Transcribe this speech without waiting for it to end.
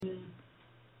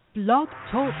Blog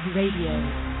Talk Radio.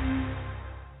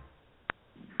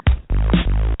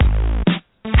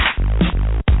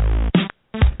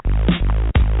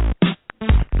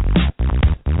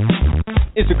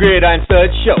 It's the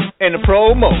GridironStuds show and the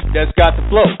promo that's got the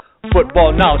flow.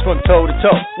 Football knowledge from toe to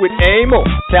toe with Amo,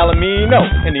 Calamino,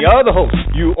 and the other host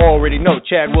you already know,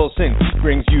 Chad Wilson,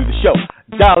 brings you the show.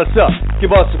 Dial us up,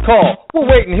 give us a call. We're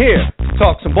waiting here to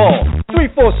talk some ball.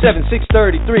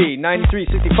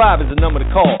 347-633-9365 is the number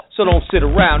to call. So don't sit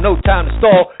around, no time to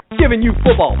stall. Giving you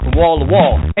football from wall to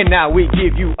wall. And now we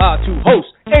give you our two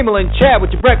hosts, Emil and Chad,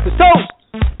 with your breakfast toast.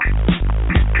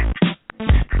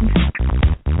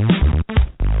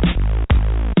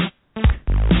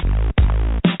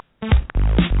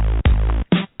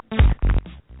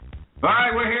 All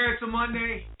right, we're here. It's a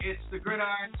Monday. It's the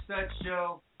GridironStuds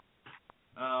show.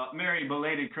 Merry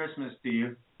belated Christmas to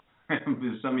you.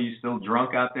 Some of you still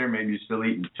drunk out there. Maybe you're still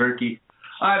eating turkey.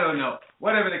 I don't know.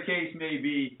 Whatever the case may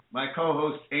be, my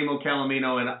co-host, Amo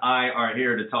Calamino, and I are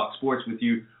here to talk sports with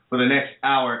you for the next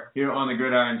hour here on the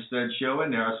GridironStuds show,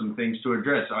 and there are some things to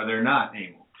address. Are there not,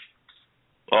 Amo?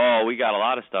 Oh, we got a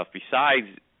lot of stuff besides,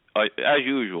 as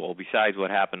usual, besides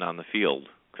what happened on the field,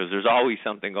 because there's always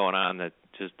something going on that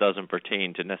just doesn't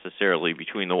pertain to necessarily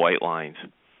between the white lines.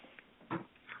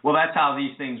 Well, that's how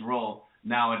these things roll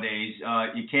nowadays.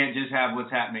 You can't just have what's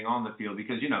happening on the field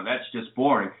because, that's just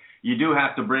boring. You do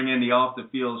have to bring in the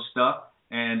off-the-field stuff,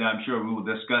 and I'm sure we will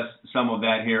discuss some of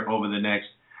that here over the next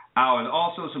hour.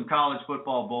 Also, some college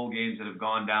football bowl games that have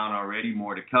gone down already,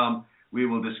 more to come. We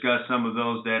will discuss some of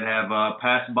those that have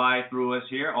passed by through us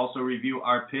here. Also review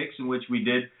our picks, in which we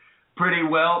did pretty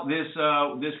well this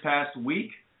past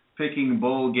week, picking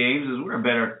bowl games, as we're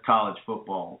better college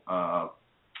football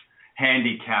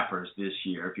handicappers this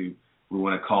year, if we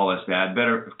want to call us that.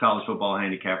 Better college football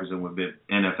handicappers than we've been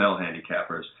NFL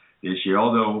handicappers this year.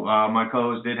 Although my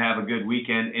co-host did have a good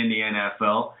weekend in the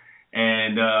NFL,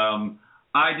 and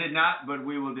I did not, but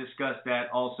we will discuss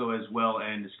that also as well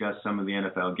and discuss some of the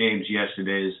NFL games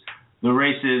yesterday's. The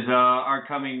races are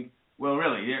coming, well,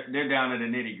 really, they're down to the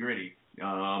nitty-gritty,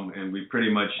 and we pretty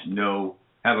much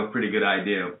have a pretty good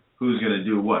idea of who's going to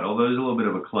do what, although there's a little bit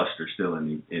of a cluster still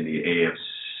in the AFC,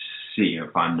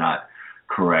 if I'm not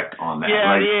correct on that. Yeah,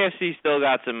 right? The AFC still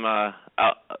got some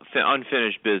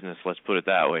unfinished business, let's put it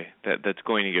that way, that's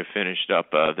going to get finished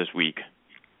up this week.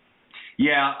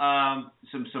 Yeah,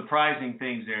 some surprising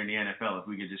things there in the NFL, if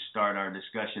we could just start our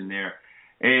discussion there.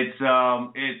 It's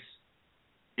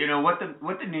what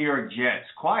the New York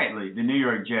Jets, quietly, the New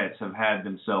York Jets have had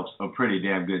themselves a pretty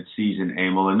damn good season,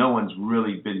 Emil, and no one's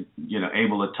really been,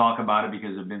 able to talk about it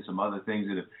because there have been some other things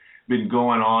that have been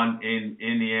going on in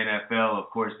the NFL. Of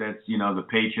course, that's, the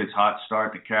Patriots' hot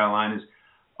start, the Carolinas'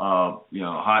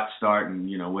 hot start, and,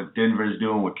 what Denver's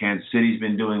doing, what Kansas City's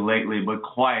been doing lately, but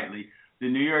quietly, the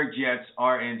New York Jets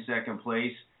are in second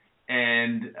place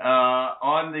and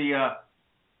on the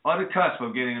cusp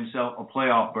of getting himself a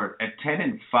playoff berth at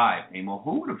 10-5. Emil,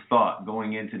 who would have thought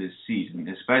going into this season,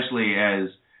 especially as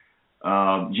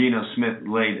Geno Smith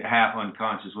laid half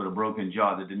unconscious with a broken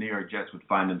jaw, that the New York Jets would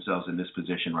find themselves in this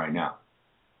position right now?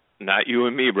 Not you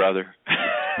and me, brother.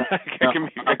 I can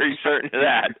be very certain of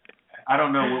that. I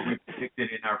don't know what we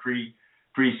predicted in our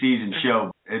preseason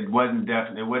show. It wasn't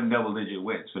double-digit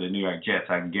wins for the New York Jets.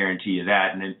 I can guarantee you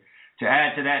that. And then to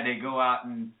add to that, they go out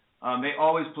and they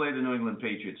always play the New England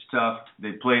Patriots tough.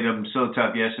 They played them so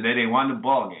tough yesterday. They won the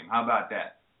ball game. How about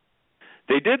that?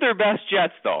 They did their best,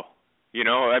 Jets, though.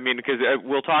 Because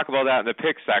we'll talk about that in the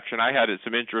pick section. I had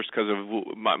some interest because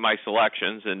of my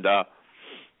selections. And, I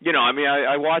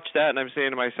watched that, and I'm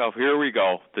saying to myself, here we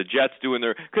go. The Jets doing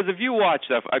their – because if you watch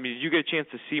that, did you get a chance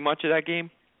to see much of that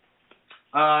game?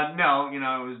 No,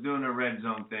 I was doing a red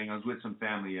zone thing. I was with some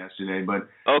family yesterday, but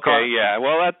okay, yeah.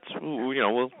 Well, that's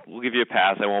we'll give you a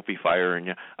pass. I won't be firing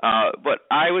you. But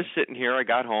I was sitting here. I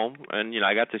got home, and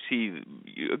I got to see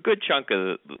a good chunk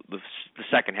of the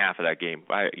second half of that game.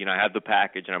 I had the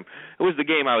package, and it was the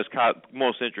game I was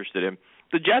most interested in.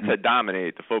 The Jets had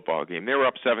dominated the football game. They were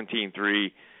up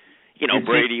 17-3.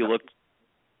 Brady looked.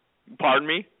 Pardon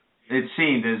me? It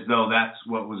seemed as though that's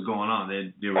what was going on.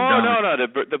 They were no.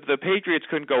 The Patriots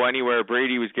couldn't go anywhere.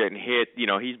 Brady was getting hit.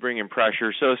 He's bringing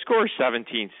pressure. So the score is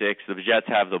 17-6. The Jets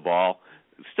have the ball,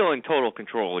 still in total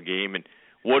control of the game. And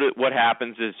what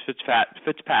happens is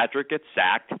Fitzpatrick gets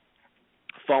sacked,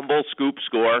 fumble, scoop,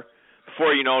 score.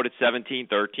 Before you know it, it's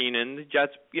 17-13, and the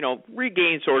Jets,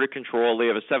 regain sort of control. They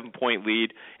have a 7-point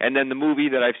lead. And then the movie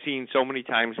that I've seen so many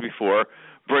times before,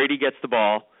 Brady gets the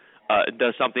ball,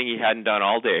 does something he hadn't done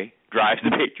all day, drives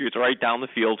the Patriots right down the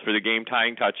field for the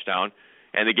game-tying touchdown,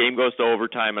 and the game goes to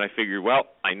overtime, and I figured, well,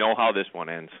 I know how this one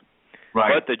ends.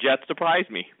 Right. But the Jets surprised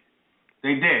me.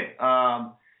 They did.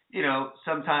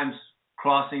 Sometimes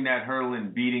crossing that hurdle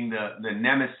and beating the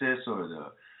nemesis or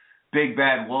the big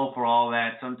bad wolf or all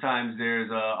that, sometimes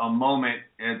there's a moment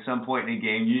at some point in the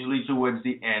game, usually towards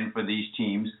the end for these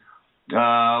teams,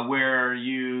 where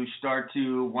you start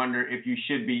to wonder if you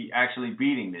should be actually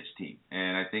beating this team.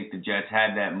 And I think the Jets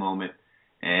had that moment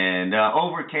and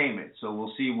overcame it. So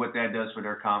we'll see what that does for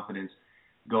their confidence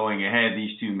going ahead.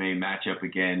 These two may match up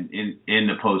again in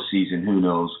the postseason. Who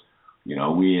knows?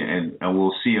 And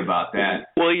we'll see about that.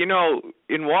 Well,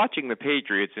 in watching the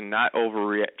Patriots and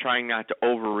trying not to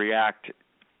overreact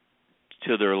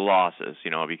to their losses,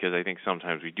 because I think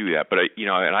sometimes we do that. But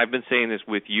and I've been saying this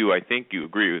with you. I think you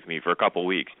agree with me for a couple of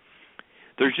weeks.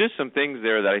 There's just some things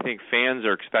there that I think fans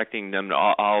are expecting them to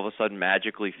all of a sudden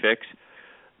magically fix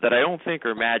that I don't think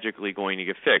are magically going to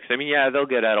get fixed. I mean, yeah, they'll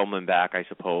get Edelman back, I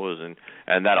suppose,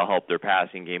 and that'll help their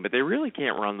passing game. But they really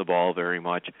can't run the ball very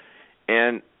much,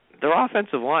 and their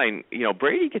offensive line,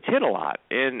 Brady gets hit a lot,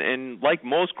 and like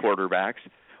most quarterbacks,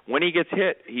 when he gets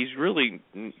hit, he's really,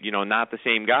 not the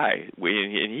same guy.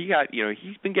 And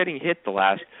he's been getting hit the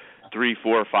last 3,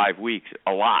 4, 5 weeks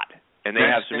a lot, and they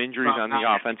have some injuries on the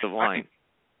offensive line.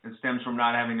 It stems from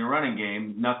not having a running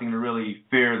game, nothing to really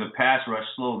fear the pass rush,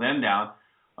 slow them down,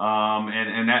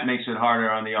 and that makes it harder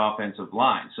on the offensive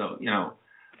line. So,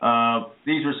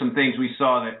 these were some things we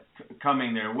saw that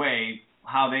coming their way.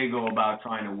 How they go about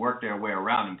trying to work their way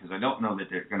around them, because I don't know that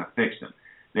they're going to fix them.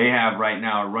 They have right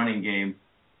now a running game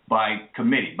by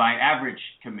average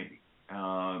committee,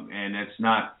 and that's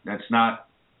not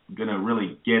going to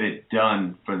really get it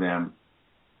done for them.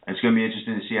 It's going to be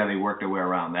interesting to see how they work their way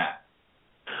around that.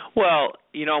 Well,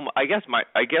 I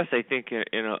think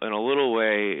in a little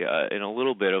way, in a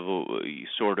little bit of a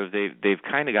sort of they've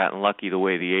kind of gotten lucky the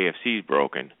way the AFC's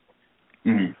broken.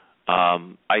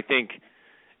 Mm-hmm. I think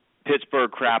Pittsburgh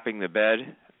crapping the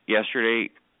bed yesterday,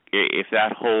 if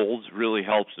that holds, really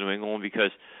helps New England,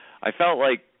 because I felt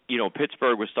like,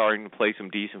 Pittsburgh was starting to play some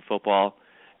decent football,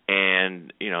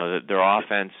 and, their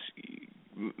offense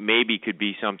maybe could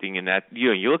be something in that.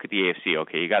 You look at the AFC,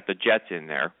 okay, you got the Jets in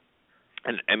there.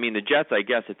 And, I mean, the Jets, I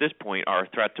guess, at this point are a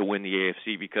threat to win the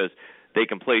AFC because they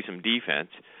can play some defense.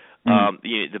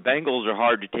 Mm-hmm. The Bengals are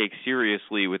hard to take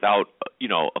seriously without,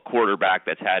 a quarterback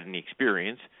that's had any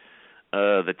experience.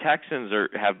 The Texans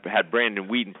have had Brandon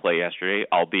Whedon play yesterday,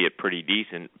 albeit pretty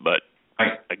decent, but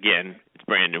again, it's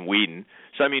Brandon Whedon.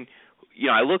 So I mean,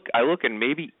 I look and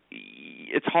maybe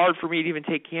it's hard for me to even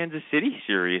take Kansas City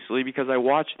seriously because I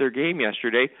watched their game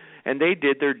yesterday and they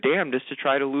did their damnedest to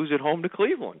try to lose at home to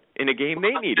Cleveland in a game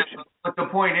they needed. But the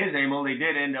point is, Emil, they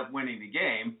did end up winning the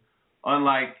game.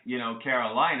 Unlike,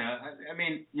 Carolina, I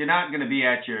mean, you're not going to be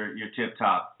at your tip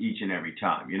top each and every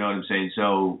time. You know what I'm saying?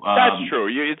 So that's true.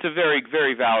 It's a very,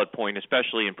 very valid point,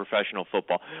 especially in professional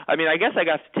football. I mean, I guess I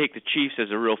got to take the Chiefs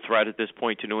as a real threat at this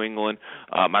point to New England.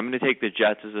 I'm going to take the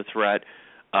Jets as a threat.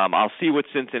 I'll see what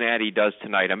Cincinnati does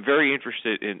tonight. I'm very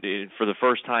interested in for the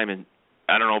first time, and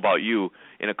I don't know about you,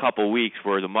 in a couple of weeks,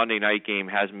 where the Monday night game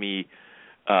has me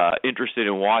interested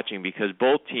in watching, because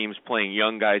both teams playing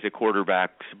young guys at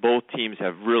quarterbacks, both teams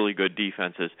have really good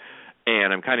defenses,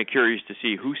 and I'm kind of curious to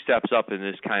see who steps up in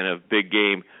this kind of big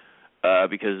game,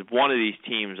 because one of these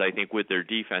teams, I think, with their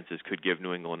defenses could give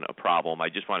New England a problem. I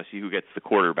just want to see who gets the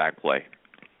quarterback play.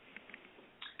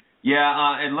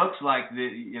 Yeah, it looks like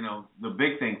the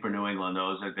big thing for New England,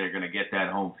 though, is that they're going to get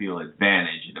that home field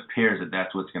advantage. It appears that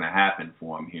that's what's going to happen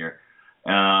for them here,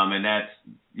 and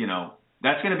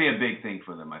that's going to be a big thing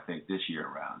for them, I think, this year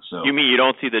around. So you mean you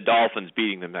don't see the Dolphins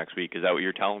beating them next week? Is that what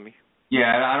you're telling me? Yeah,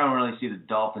 I don't really see the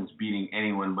Dolphins beating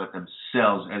anyone but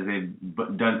themselves, as they've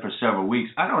done for several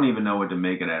weeks. I don't even know what to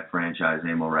make of that franchise,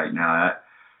 Emil, right now.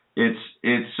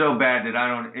 It's so bad that I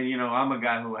don't. I'm a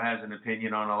guy who has an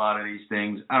opinion on a lot of these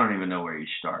things. I don't even know where you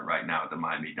start right now with the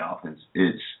Miami Dolphins.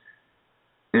 It's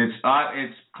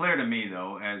clear to me,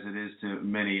 though, as it is to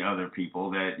many other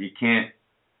people, that you can't.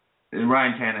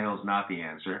 Ryan Tannehill's not the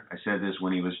answer. I said this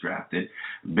when he was drafted.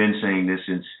 Been saying this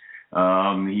since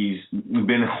he's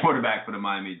been a quarterback for the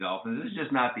Miami Dolphins. It's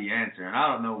just not the answer, and I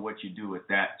don't know what you do with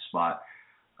that spot.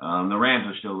 The Rams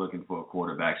are still looking for a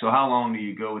quarterback. So how long do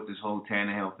you go with this whole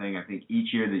Tannehill thing? I think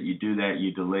each year that you do that,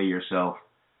 you delay yourself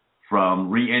from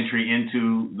re-entry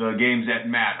into the games that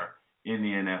matter in the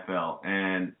NFL.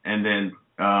 And then,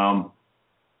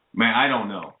 I don't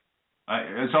know.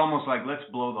 It's almost like, let's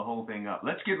blow the whole thing up.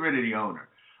 Let's get rid of the owner.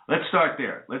 Let's start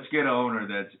there. Let's get an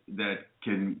owner that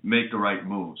can make the right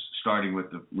moves, starting with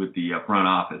the front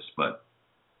office. But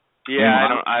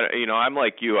yeah, I'm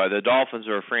like you. The Dolphins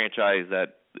are a franchise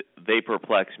that they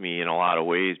perplex me in a lot of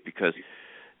ways, because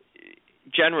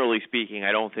generally speaking,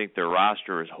 I don't think their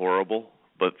roster is horrible,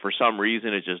 but for some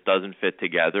reason it just doesn't fit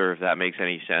together, if that makes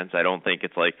any sense. I don't think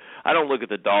it's like, I don't look at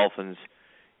the Dolphins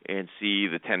and see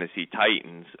the Tennessee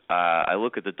Titans. I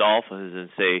look at the Dolphins and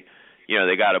say,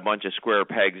 they got a bunch of square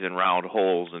pegs and round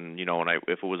holes, and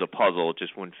if it was a puzzle, it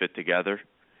just wouldn't fit together.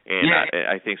 And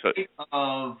I think so.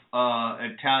 Of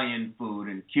Italian food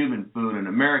and Cuban food and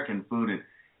American food and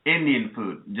Indian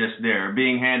food just there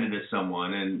being handed to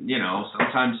someone, and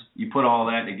sometimes you put all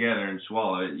that together and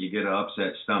swallow it, you get an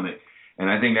upset stomach, and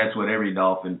I think that's what every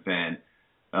Dolphin fan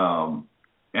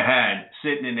had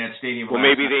sitting in that stadium. Well,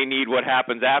 maybe they need what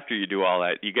happens after you do all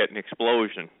that. You get an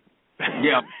explosion.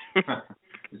 Yeah,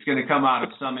 it's going to come out of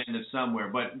some end of somewhere.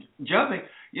 But jumping,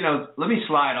 let me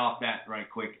slide off that right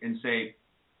quick and say,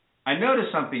 I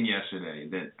noticed something yesterday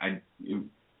that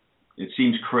it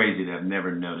seems crazy that I've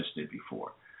never noticed it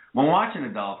before. When watching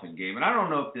a Dolphin game, and I don't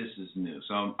know if this is new,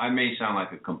 so I may sound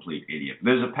like a complete idiot.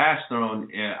 There's a pass thrown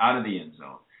out of the end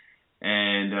zone,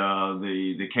 and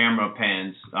the camera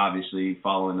pans, obviously,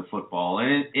 following the football,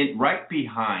 and it right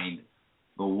behind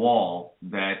the wall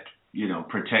that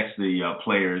protects the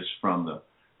players from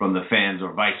the fans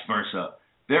or vice versa.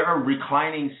 There are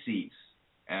reclining seats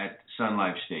at Sun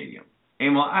Life Stadium.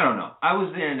 And well, I don't know. I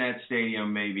was there in that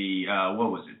stadium maybe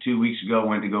 2 weeks ago.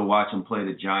 Went to go watch them play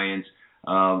the Giants.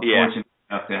 Fortunate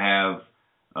enough to have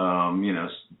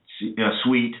a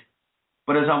suite.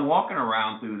 But as I'm walking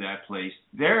around through that place,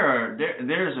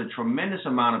 there's a tremendous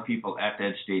amount of people at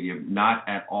that stadium not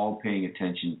at all paying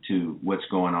attention to what's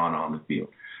going on the field.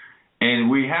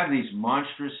 And we have these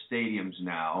monstrous stadiums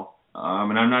now,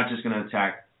 and I'm not just going to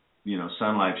attack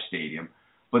Sun Life Stadium,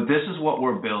 but this is what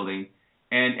we're building.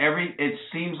 And it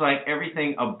seems like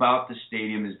everything about the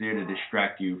stadium is there to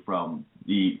distract you from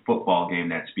the football game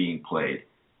that's being played.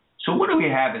 So what do we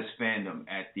have as fandom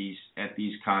at these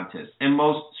contests, and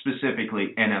most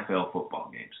specifically NFL football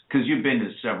games? Because you've been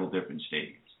to several different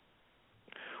stadiums.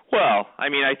 Well, I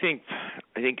mean, I think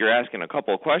you're asking a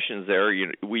couple of questions there.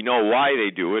 We know why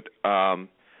they do it,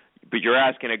 but you're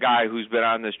asking a guy who's been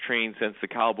on this train since the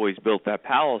Cowboys built that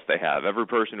palace they have. Every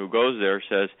person who goes there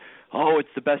says, "Oh, it's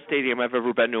the best stadium I've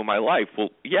ever been to in my life." Well,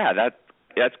 yeah,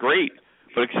 that's great,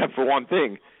 but except for one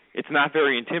thing, it's not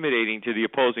very intimidating to the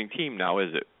opposing team now,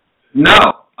 is it?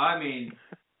 No. I mean,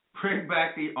 bring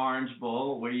back the Orange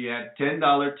Bowl where you had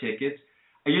 $10 tickets.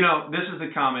 This is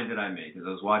the comment that I made because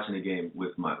I was watching a game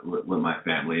with my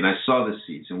family, and I saw the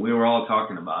seats, and we were all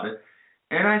talking about it.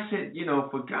 And I said,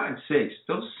 for God's sakes,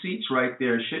 those seats right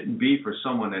there shouldn't be for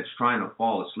someone that's trying to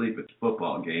fall asleep at the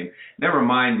football game. Never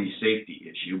mind the safety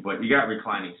issue, but you got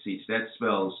reclining seats. That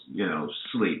spells,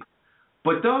 sleep.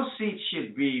 But those seats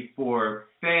should be for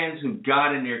fans who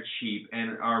got in there cheap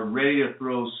and are ready to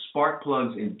throw spark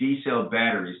plugs and D-cell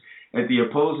batteries at the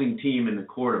opposing team and the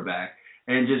quarterback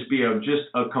and just be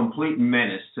a complete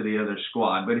menace to the other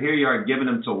squad. But here you are giving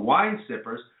them to wine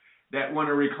sippers that want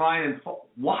to recline. And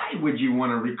why would you want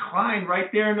to recline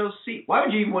right there in those seats? Why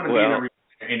would you even want to be in a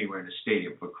anywhere in the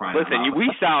stadium for crying out loud? Listen,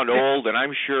 we sound old, and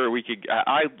I'm sure we could.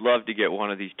 I'd love to get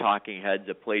one of these talking heads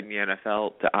that played in the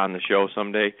NFL on the show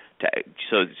someday,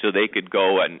 so they could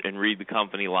go and read the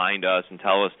company line to us and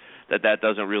tell us that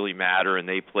doesn't really matter and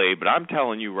they play. But I'm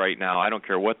telling you right now, I don't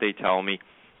care what they tell me,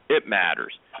 it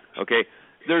matters. Okay,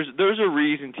 there's a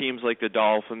reason teams like the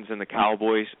Dolphins and the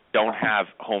Cowboys don't have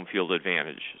home field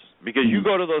advantages, because you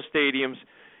go to those stadiums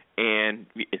and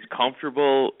it's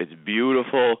comfortable, it's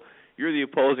beautiful. You're the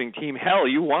opposing team. Hell,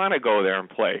 you want to go there and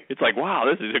play. It's like, wow,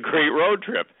 this is a great road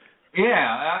trip.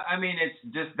 Yeah, I mean,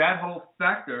 it's just that whole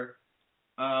factor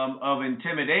of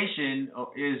intimidation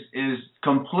is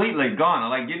completely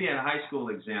gone. I'll give you a high school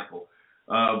example.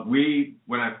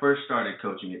 When I first started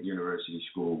coaching at university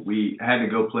school, we had to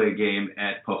go play a game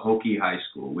at Pahokee High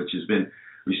School, which has been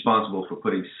responsible for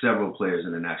putting several players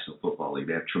in the National Football League.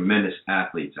 They have tremendous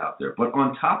athletes out there. But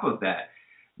on top of that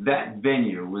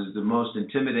venue was the most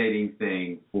intimidating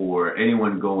thing for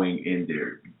anyone going in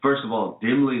there. First of all,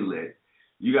 dimly lit.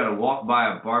 You got to walk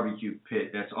by a barbecue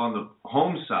pit that's on the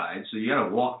home side, so you got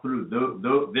to walk through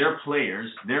their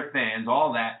players, their fans,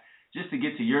 all that, just to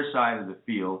get to your side of the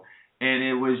field. And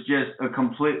it was just a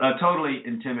totally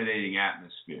intimidating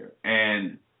atmosphere.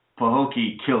 And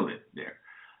Pahokee killed it there.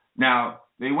 Now,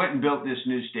 they went and built this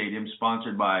new stadium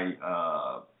sponsored by,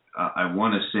 I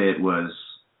want to say it was,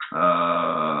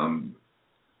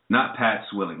 not Pat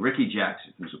Swilling, Ricky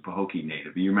Jackson, who's a Pahokee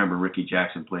native. You remember Ricky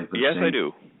Jackson played for the Saints? Yes, I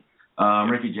do.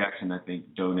 Ricky Jackson, I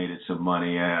think, donated some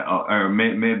money, or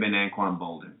may have been Anquan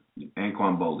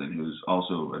Bolden, who's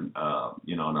also an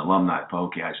alumni at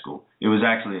Pahokee High School. It was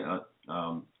actually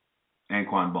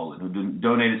Anquan Bolden who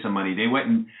donated some money. They went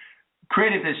and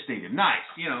created this stadium. Nice,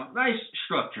 nice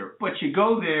structure. But you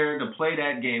go there to play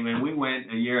that game, and we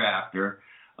went a year after,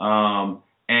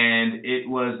 and it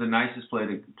was the nicest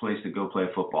place to go play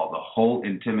football. The whole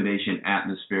intimidation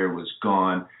atmosphere was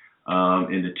gone.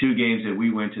 In the 2 games that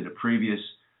we went to, the previous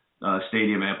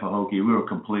stadium at Pahokee, we were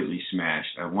completely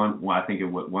smashed. I think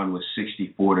one was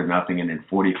 64-0, and then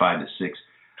 45-6.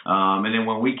 And then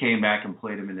when we came back and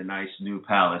played them in the nice new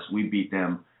Palace, we beat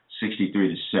them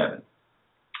 63-7.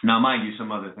 Now, mind you,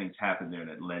 some other things happened there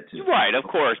that led to right, of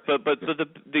course, but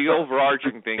the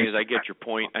overarching thing is, I get your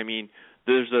point. I mean,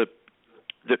 there's a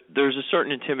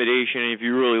certain intimidation, and if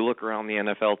you really look around the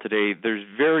NFL today, there's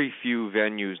very few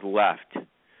venues left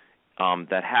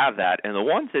that have that, and the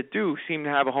ones that do seem to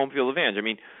have a home field advantage. I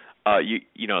mean,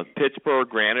 Pittsburgh,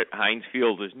 granted, Heinz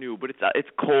Field is new, but it's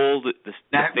cold. The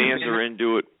fans are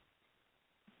into it.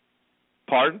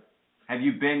 Pardon? Have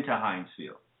you been to Heinz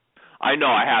Field? I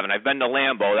know I haven't. I've been to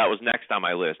Lambeau. That was next on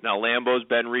my list. Now, Lambeau's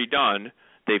been redone.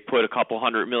 They've put a couple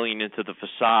 $100 million into the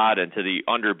facade and to the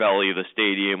underbelly of the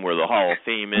stadium where the Hall of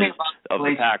Fame is of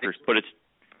the Packers. But it's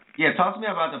talk to me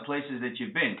about the places that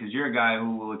you've been, because you're a guy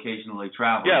who will occasionally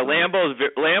travel. Yeah,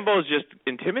 Lambeau's just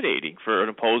intimidating for an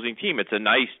opposing team. It's a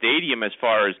nice stadium as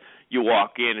far as you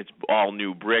walk in. It's all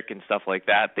new brick and stuff like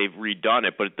that. They've redone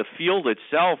it, but the field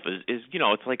itself is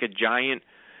it's like a giant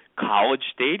college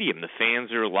stadium. The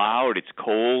fans are loud. It's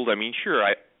cold. I mean, sure,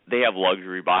 they have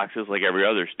luxury boxes like every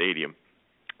other stadium,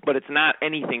 but it's not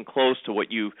anything close to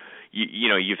what you've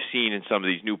seen in some of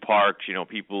these new parks.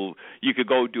 People, you could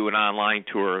go do an online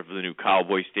tour of the new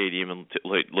Cowboy Stadium and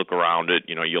look around it.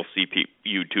 You'll see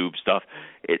YouTube stuff.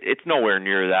 It's nowhere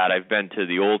near that. I've been to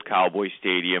the old Cowboy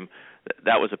Stadium.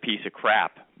 That was a piece of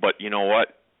crap, but you know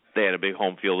what? They had a big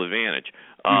home field advantage.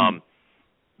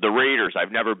 The Raiders,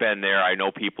 I've never been there. I know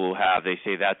people who have. They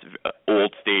say that's an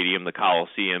old stadium, the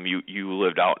Coliseum. You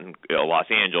lived out in Los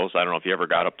Angeles. I don't know if you ever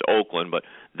got up to Oakland, but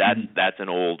that's an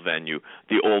old venue.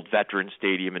 The old Veterans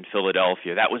Stadium in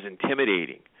Philadelphia, that was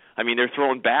intimidating. I mean, they're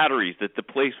throwing batteries. That the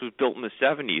place was built in the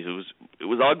 70s. It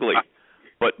was ugly,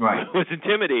 but It was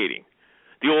intimidating.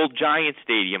 The old Giant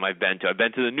Stadium I've been to. I've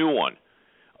been to the new one.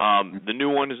 The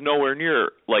new one is nowhere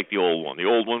near like the old one. The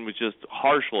old one was just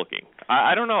harsh looking.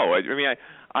 I don't know.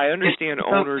 I understand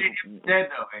owners. Dead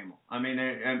though, Emil. I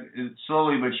mean,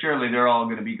 slowly but surely they're all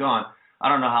going to be gone. I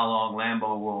don't know how long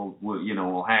Lambeau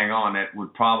will hang on. That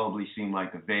would probably seem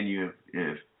like the venue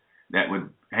if that would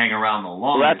hang around the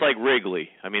longest. Well, that's like Wrigley.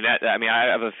 I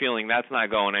have a feeling that's not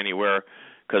going anywhere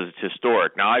because it's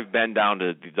historic. Now, I've been down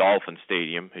to the Dolphin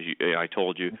Stadium, as I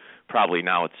told you. Probably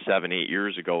now it's 7-8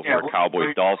 years ago for a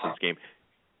Cowboys-Dolphins game.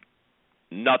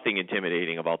 Nothing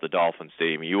intimidating about the Dolphin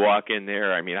Stadium. You walk in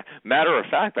there, matter of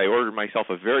fact, I ordered myself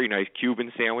a very nice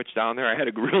Cuban sandwich down there. I had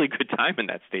a really good time in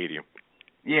that stadium.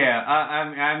 Yeah,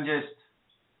 I'm just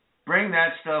bring that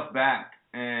stuff back.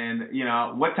 And,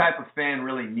 what type of fan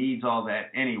really needs all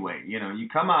that anyway? You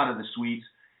come out of the suites,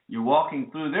 you're walking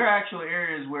through. There are actual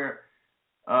areas where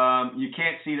you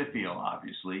can't see the field,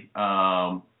 obviously.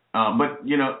 But,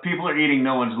 people are eating.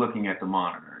 No one's looking at the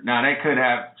monitor. Now, that could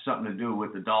have something to do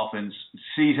with the Dolphins'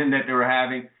 season that they were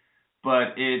having,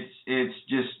 but it's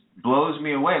just blows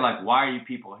me away. Like, why are you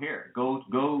people here? Go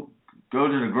to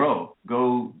the Grove.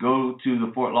 Go to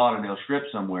the Fort Lauderdale Strip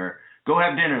somewhere. Go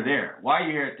have dinner there. Why are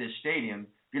you here at this stadium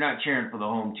if you're not cheering for the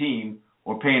home team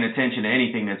or paying attention to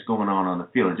anything that's going on the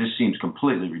field? It just seems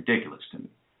completely ridiculous to me.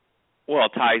 Well,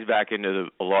 it ties back into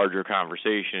a larger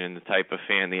conversation, and the type of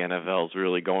fan the NFL is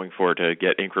really going for to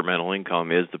get incremental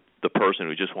income is the person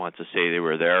who just wants to say they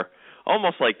were there.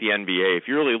 Almost like the NBA. If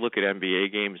you really look at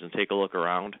NBA games and take a look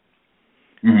around,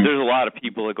 there's a lot of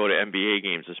people that go to NBA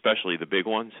games, especially the big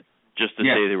ones, just to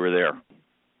say they were there.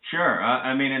 Sure.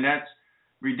 And that's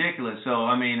ridiculous. So,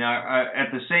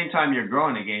 at the same time you're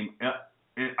growing the game,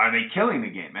 are they killing the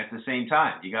game at the same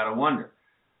time? You got to wonder.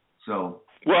 So,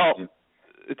 well,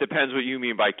 it depends what you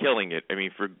mean by killing it.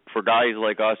 For guys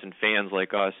like us and fans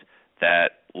like us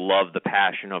that love the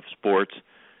passion of sports,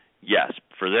 yes.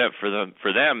 For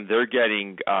them, they're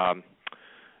getting,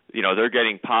 they're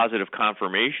getting positive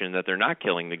confirmation that they're not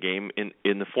killing the game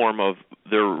in the form of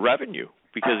their revenue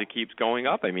because it keeps going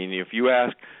up. If you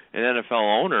ask an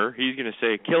NFL owner, he's going to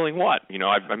say, "Killing what?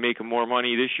 I'm making more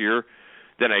money this year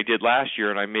than I did last year,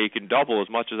 and I'm making double as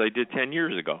much as I did 10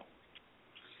 years ago."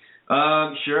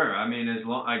 Sure. As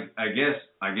long, I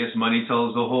guess money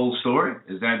tells the whole story.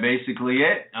 Is that basically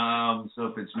it? So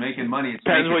if it's making money, it's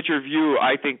depends what your view.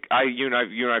 I think you and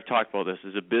I've talked about this.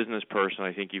 As a business person,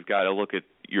 I think you've got to look at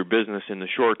your business in the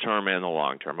short term and the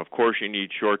long term. Of course, you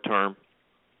need short term.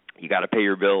 You got to pay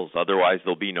your bills, otherwise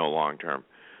there'll be no long term.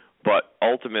 But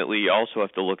ultimately, you also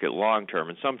have to look at long-term.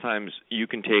 And sometimes you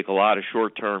can take a lot of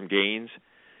short-term gains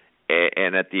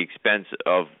and at the expense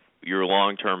of your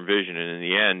long-term vision. And in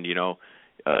the end, you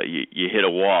hit a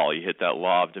wall. You hit that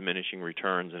law of diminishing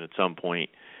returns, and at some point,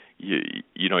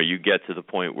 you get to the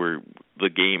point where the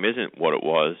game isn't what it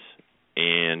was,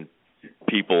 and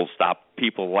people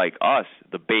like us,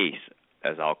 the base,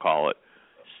 as I'll call it,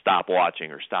 stop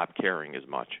watching or stop caring as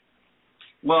much.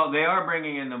 Well, they are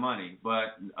bringing in the money,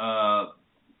 but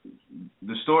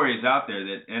the story is out there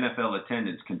that NFL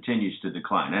attendance continues to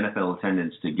decline, NFL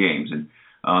attendance to games, and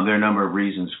there are a number of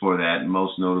reasons for that, and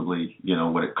most notably,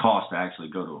 what it costs to actually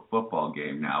go to a football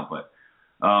game now. But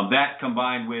that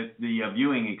combined with the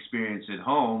viewing experience at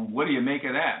home, what do you make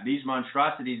of that? These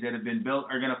monstrosities that have been built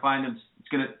are going to find them,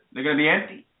 they're going to be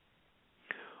empty.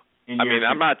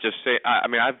 I'm not just saying.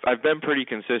 I've been pretty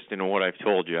consistent in what I've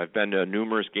told you. I've been to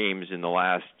numerous games in the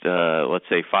last, let's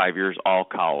say, 5 years, all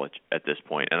college at this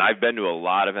point, and I've been to a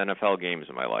lot of NFL games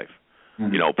in my life.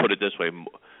 Mm-hmm. Put it this way,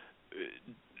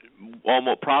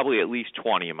 almost probably at least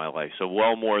 20 in my life, so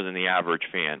well more than the average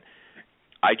fan.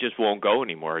 I just won't go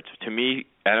anymore. To me,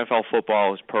 NFL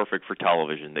football is perfect for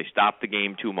television. They stop the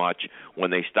game too much.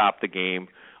 When they stop the game,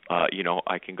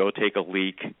 I can go take a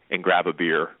leak and grab a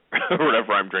beer or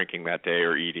whatever I'm drinking that day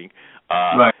or eating.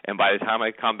 Right. And by the time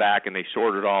I come back and they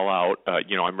sort it all out,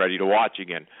 I'm ready to watch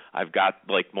again. I've got,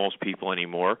 like most people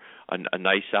anymore, a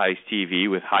nice-sized TV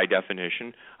with high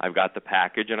definition. I've got the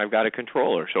package, and I've got a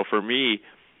controller. So for me,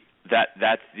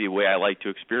 that's the way I like to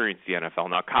experience the NFL.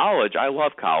 Now, college, I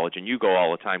love college, and you go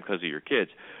all the time because of your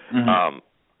kids. Mm-hmm.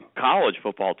 College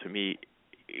football, to me,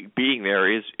 being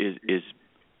there is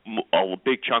a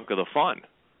big chunk of the fun.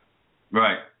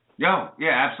 Right. Yeah,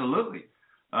 absolutely.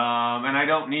 And I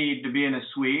don't need to be in a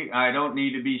suite. I don't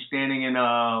need to be standing in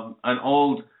an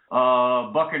old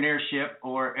Buccaneer ship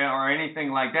or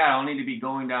anything like that. I don't need to be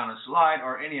going down a slide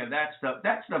or any of that stuff.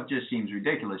 That stuff just seems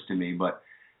ridiculous to me. But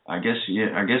I guess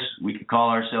we could call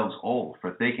ourselves old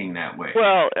for thinking that way.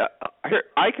 Well,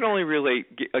 I can only relate.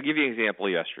 I'll give you an example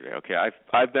yesterday. Okay,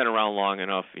 I've been around long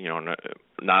enough.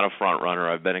 Not a front runner.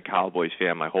 I've been a Cowboys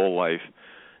fan my whole life.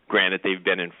 Granted, they've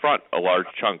been in front a large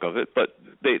chunk of it, but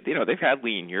they've had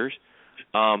lean years.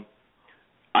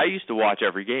 I used to watch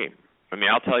every game. I mean,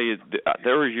 I'll tell you,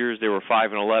 there were years they were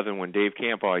 5-11 when Dave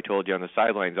Campo, I told you on the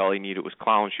sidelines, all he needed was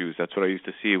clown shoes. That's what I used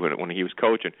to see when he was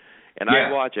coaching. And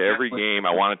I'd watch every game.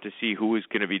 I wanted to see who was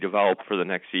going to be developed for the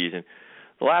next season.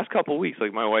 The last couple of weeks,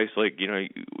 like my wife's like,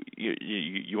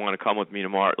 you want to come with me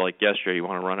tomorrow? Like yesterday, you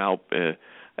want to run out?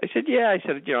 I said, yeah. I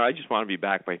said, I just want to be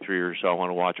back by 3 or so. I want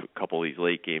to watch a couple of these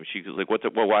late games. She's like, why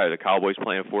are the Cowboys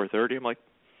playing at 4:30? I'm like,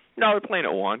 no, they're playing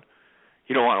at 1.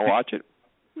 You don't want to watch it?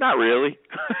 Not really.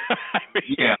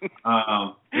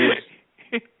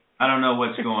 I don't know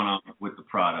what's going on with the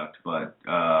product, but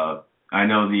I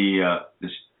know the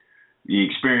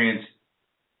experience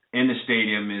in the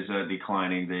stadium is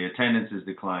declining. The attendance is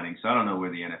declining, so I don't know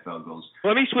where the NFL goes.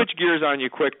 Let me switch gears on you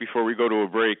quick before we go to a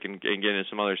break and get into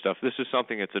some other stuff. This is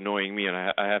something that's annoying me, and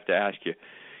I have to ask you.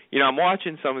 I'm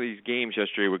watching some of these games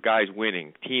yesterday with guys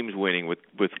winning, teams winning with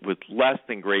less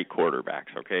than great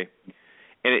quarterbacks, okay?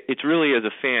 And it's really, as a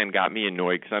fan, got me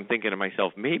annoyed because I'm thinking to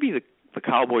myself, maybe the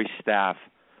Cowboys staff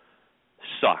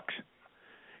sucks.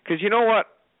 Because you know what?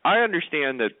 I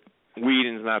understand that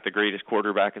Whedon's not the greatest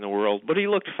quarterback in the world, but he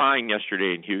looked fine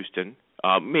yesterday in Houston,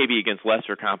 maybe against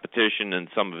lesser competition than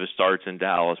some of his starts in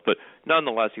Dallas, but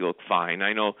nonetheless he looked fine.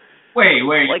 I know. Wait.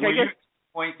 Like, were you at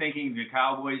the point thinking the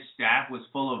Cowboys staff was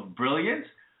full of brilliance?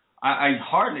 I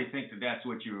hardly think that's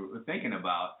what you were thinking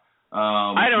about.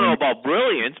 I don't know about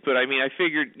brilliance, but I mean, I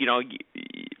figured,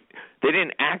 they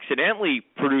didn't accidentally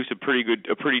produce a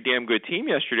pretty damn good team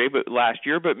yesterday, but last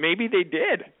year, but maybe they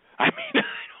did. I mean,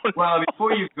 well,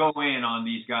 before you go in on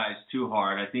these guys too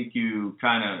hard, I think you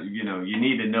kind of, you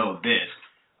need to know this.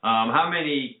 How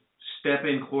many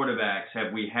step-in quarterbacks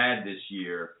have we had this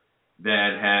year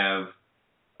that have,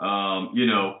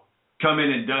 come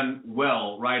in and done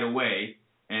well right away,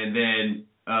 and then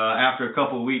after a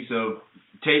couple of weeks of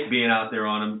tape being out there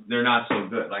on them, they're not so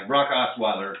good. Like Brock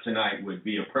Osweiler tonight would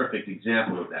be a perfect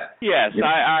example of that. Yes,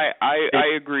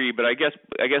 I agree, but I guess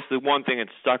the one thing that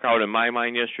stuck out in my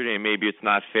mind yesterday, and maybe it's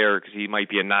not fair because he might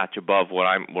be a notch above what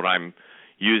I'm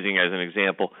using as an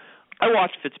example. I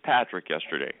watched Fitzpatrick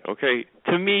yesterday. Okay,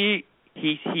 to me,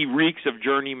 he reeks of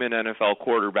journeyman NFL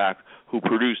quarterback who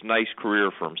produced nice career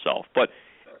for himself, but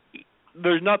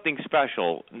there's nothing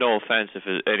special. No offense if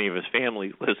any of his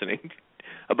family listening.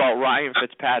 About Ryan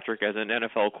Fitzpatrick as an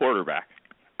NFL quarterback.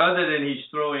 Other than he's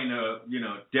throwing,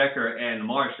 Decker and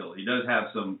Marshall, he does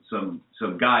have some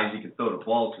guys he can throw the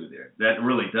ball to there. That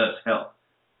really does help.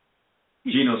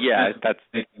 Geno yeah, Smith that's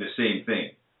thinking the same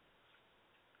thing.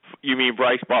 You mean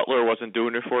Bryce Butler wasn't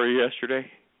doing it for you yesterday?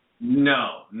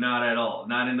 No, not at all.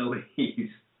 Not in the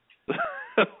least.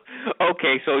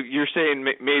 Okay, so you're saying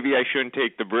maybe I shouldn't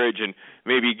take the bridge, and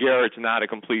maybe Garrett's not a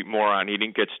complete moron. He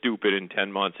didn't get stupid in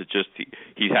 10 months. It's just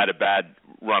he's had a bad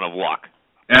run of luck.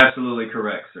 Absolutely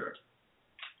correct, sir.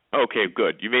 Okay,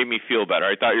 good. You made me feel better.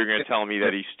 I thought you were going to tell me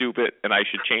that he's stupid and I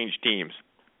should change teams.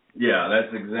 Yeah,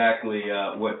 that's exactly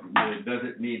what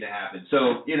doesn't need to happen.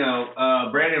 So,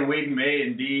 Brandon Whedon may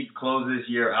indeed close this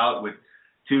year out with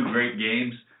 2 great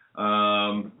games,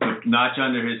 notch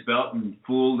under his belt, and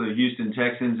fool the Houston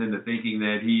Texans into thinking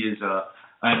that he is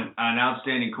an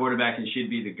outstanding quarterback and should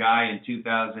be the guy in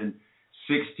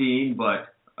 2016.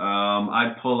 But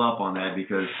I'd pull up on that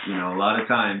because, a lot of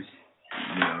times,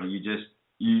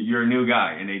 you're a new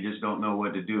guy and they just don't know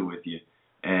what to do with you.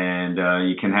 And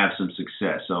you can have some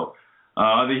success. So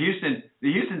the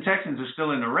Houston Texans are still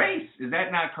in the race. Is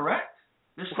that not correct?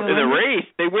 They're still in the race.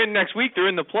 They win next week. They're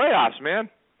in the playoffs,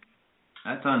 man.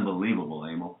 That's unbelievable,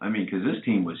 Emil. I mean, because this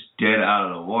team was dead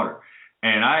out of the water,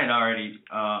 and I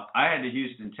had the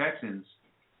Houston Texans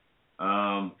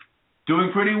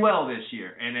doing pretty well this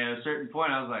year. And at a certain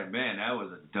point, I was like, man, that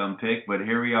was a dumb pick. But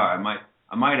here we are. I might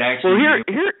actually. Well,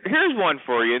 here's one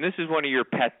for you, and this is one of your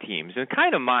pet teams, and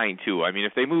kind of mine too. I mean,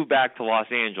 if they move back to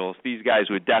Los Angeles, these guys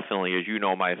would definitely, as you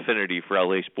know, my affinity for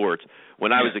LA sports.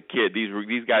 When I was a kid, these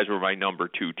guys were my number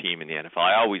 2 team in the NFL.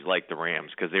 I always liked the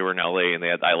Rams because they were in LA and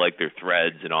I liked their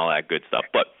threads and all that good stuff.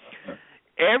 But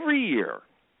every year,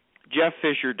 Jeff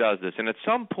Fisher does this, and at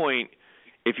some point,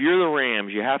 if you're the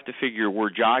Rams, you have to figure we're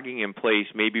jogging in place.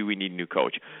 Maybe we need a new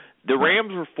coach. The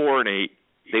Rams were 4-8.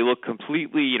 They look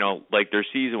completely, like their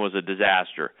season was a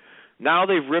disaster. Now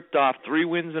they've ripped off 3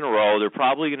 wins in a row. They're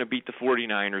probably going to beat the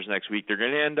 49ers next week. They're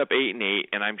going to end up 8-8,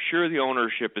 and I'm sure the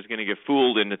ownership is going to get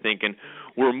fooled into thinking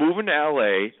we're moving to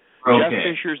L.A. Okay. Jeff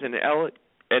Fisher's an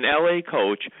L.A.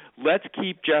 coach. Let's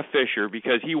keep Jeff Fisher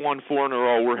because he won 4 in a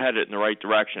row. We're headed in the right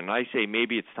direction. And I say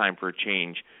maybe it's time for a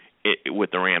change with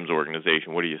the Rams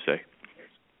organization. What do you say?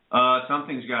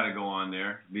 Something's got to go on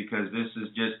there because this is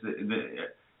just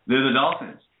they're the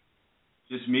Dolphins.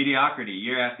 Just mediocrity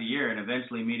year after year, and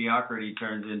eventually mediocrity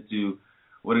turns into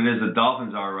what it is the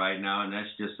Dolphins are right now, and that's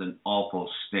just an awful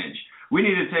stench. We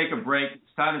need to take a break.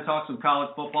 It's time to talk some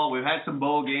college football. We've had some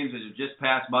bowl games that have just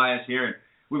passed by us here, and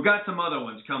we've got some other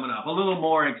ones coming up. A little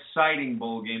more exciting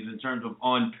bowl games in terms of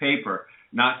on paper.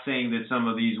 Not saying that some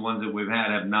of these ones that we've had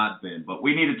have not been, but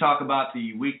we need to talk about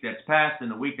the week that's passed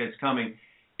and the week that's coming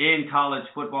in college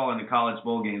football and the college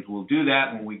bowl games. We'll do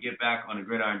that when we get back on the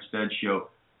Gridiron Studs show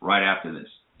right after this.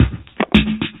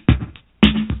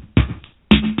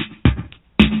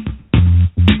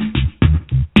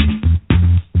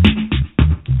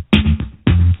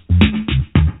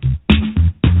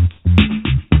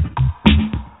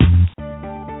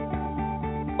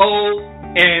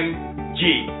 OMG.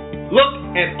 Look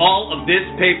at all of this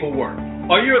paperwork.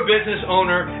 Are you a business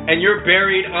owner and you're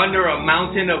buried under a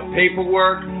mountain of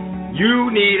paperwork? You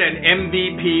need an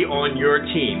MVP on your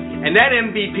team. And that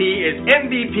MVP is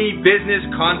MVP Business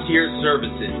Concierge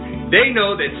Services. They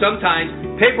know that sometimes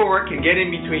paperwork can get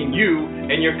in between you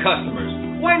and your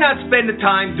customers. Why not spend the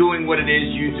time doing what it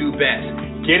is you do best?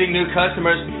 Getting new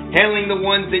customers, handling the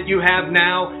ones that you have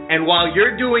now, and while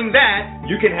you're doing that,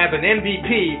 you can have an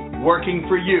MVP working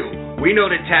for you. We know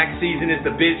that tax season is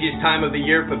the busiest time of the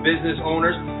year for business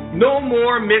owners. No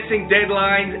more missing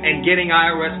deadlines and getting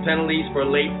IRS penalties for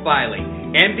late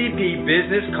filing. MVP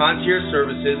Business Concierge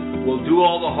Services will do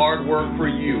all the hard work for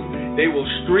you. They will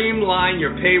streamline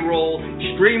your payroll,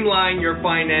 streamline your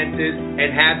finances,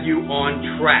 and have you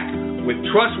on track. With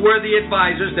trustworthy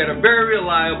advisors that are very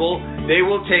reliable, they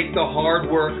will take the hard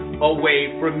work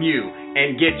away from you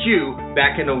and get you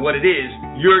back into what it is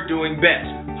you're doing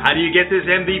best. How do you get this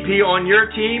MVP on your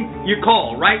team? You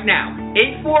call right now,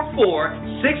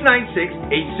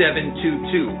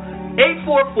 844-696-8722.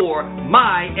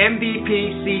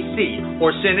 844-MY-MVPCC,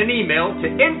 or send an email to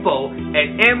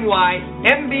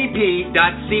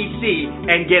info@mymvp.cc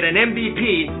and get an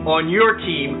MVP on your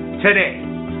team today.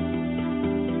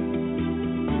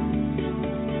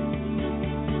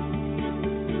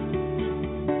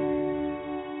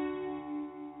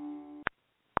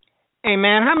 Hey,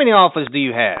 man, how many offers do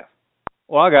you have?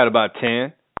 Well, I got about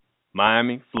 10.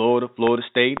 Miami, Florida, Florida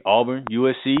State, Auburn,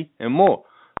 USC, and more.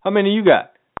 How many you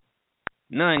got?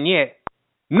 None yet.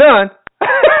 None?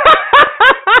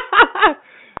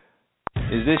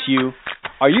 Is this you?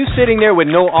 Are you sitting there with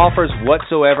no offers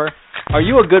whatsoever? Are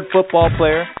you a good football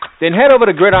player? Then head over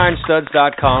to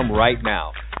GridironStuds.com right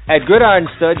now. At Gridiron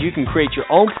Studs, you can create your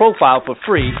own profile for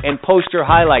free and post your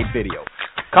highlight video.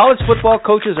 College football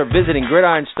coaches are visiting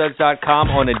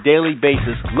GridironStuds.com on a daily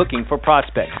basis looking for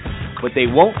prospects, but they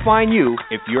won't find you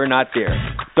if you're not there.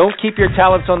 Don't keep your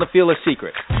talents on the field a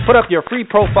secret. Put up your free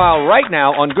profile right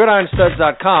now on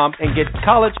GridironStuds.com and get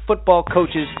college football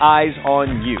coaches' eyes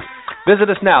on you.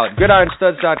 Visit us now at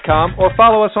GridironStuds.com or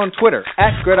follow us on Twitter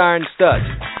at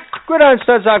GridironStuds.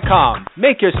 GridironStuds.com.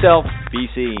 Make yourself be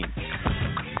seen.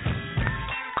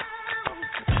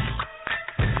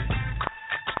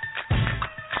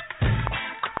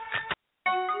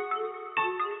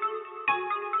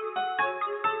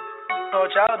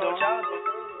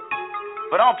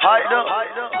 But I'm piped up.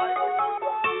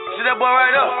 See that boy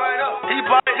right up? He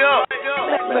piped up.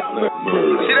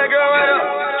 See that girl right up?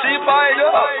 She piped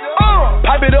up.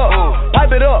 Pipe it up.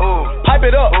 Pipe it up. Pipe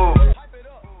it up.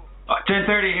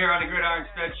 10:30 here on the Gridiron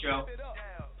Studs Show.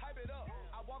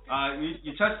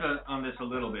 You touched on this a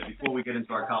little bit before we get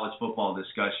into our college football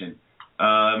discussion.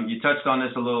 You touched on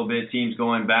this a little bit. Teams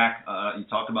going back. You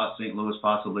talked about St. Louis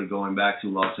possibly going back to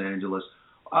Los Angeles.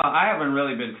 I haven't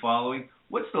really been following.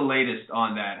 What's the latest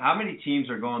on that? How many teams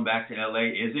are going back to L.A.?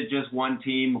 Is it just one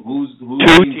team? Who's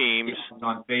two teams?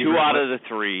 Two out of the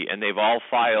three, and they've all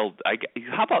filed.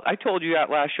 How about I told you that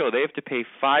last show? They have to pay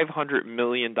 $500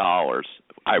 million.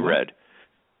 I read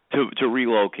to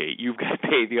relocate. You've got to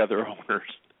pay the other owners.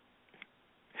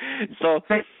 So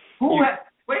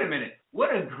wait a minute. What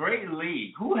a great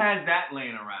league. Who has that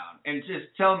laying around? And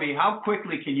just tell me, how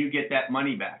quickly can you get that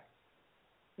money back?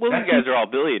 Well, these guys are all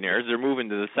billionaires. They're moving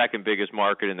to the second biggest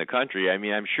market in the country. I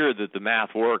mean, I'm sure that the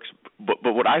math works, but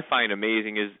what I find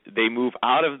amazing is they move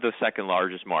out of the second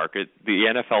largest market. The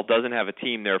NFL doesn't have a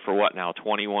team there for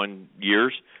 21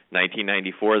 years.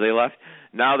 1994 they left.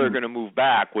 Now they're going to move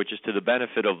back, which is to the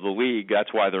benefit of the league.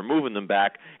 That's why they're moving them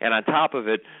back. And on top of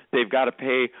it, they've got to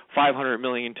pay $500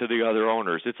 million to the other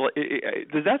owners. It's like,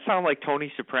 does that sound like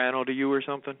Tony Soprano to you or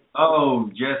something? Oh,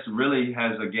 just really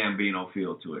has a Gambino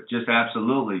feel to it. Just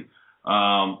absolutely.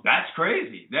 That's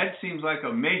crazy. That seems like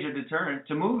a major deterrent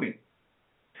to moving.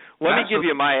 Let me give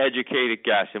you my educated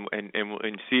guess and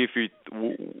see if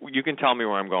you can tell me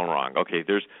where I'm going wrong. Okay,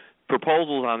 there's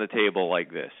proposals on the table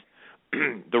like this.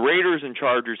 The Raiders and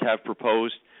Chargers have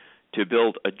proposed to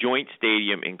build a joint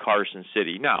stadium in Carson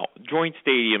City. Now, joint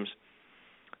stadiums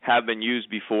have been used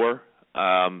before,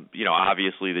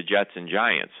 obviously the Jets and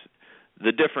Giants.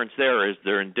 The difference there is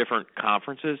they're in different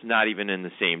conferences, not even in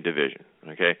the same division,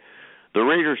 okay? The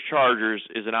Raiders-Chargers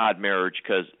is an odd marriage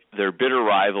because they're bitter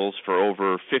rivals for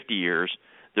over 50 years.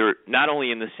 They're not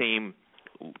only in the same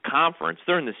conference,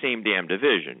 they're in the same damn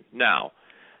division. Now,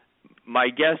 my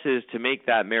guess is to make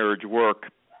that marriage work,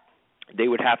 they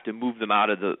would have to move them out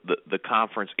of the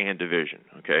conference and division,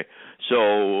 okay?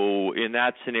 So in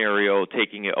that scenario,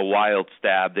 taking a wild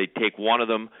stab, they'd take one of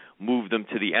them, move them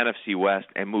to the NFC West,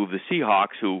 and move the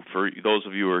Seahawks, who, for those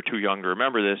of you who are too young to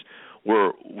remember this,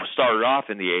 were started off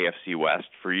in the AFC West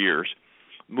for years,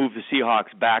 move the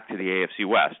Seahawks back to the AFC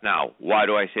West. Now, why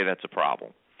do I say that's a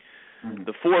problem?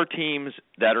 The four teams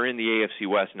that are in the AFC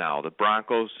West now, the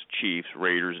Broncos, Chiefs,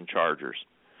 Raiders, and Chargers,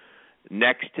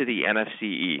 next to the NFC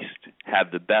East,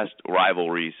 have the best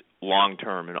rivalries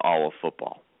long-term in all of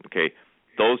football, okay?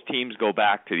 Those teams go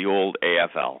back to the old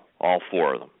AFL, all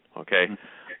four of them, okay?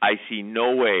 I see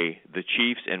no way the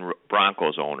Chiefs and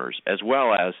Broncos owners, as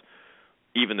well as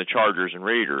even the Chargers and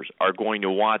Raiders, are going to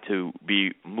want to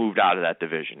be moved out of that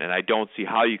division. And I don't see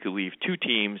how you could leave two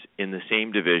teams in the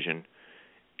same division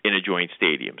in a joint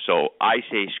stadium. So I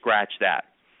say scratch that.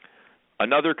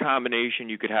 Another combination,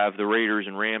 you could have the Raiders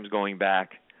and Rams going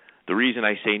back. The reason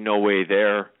I say no way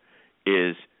there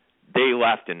is they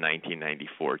left in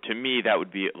 1994. To me, that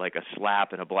would be like a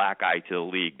slap and a black eye to the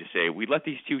league to say, we let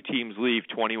these two teams leave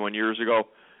 21 years ago,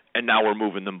 and now we're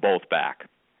moving them both back.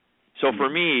 So for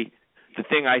me, the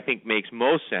thing I think makes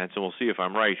most sense, and we'll see if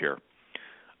I'm right here,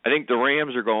 I think the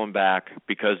Rams are going back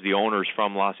because the owner's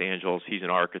from Los Angeles. He's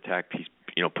an architect. He's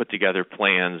put together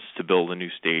plans to build a new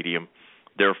stadium.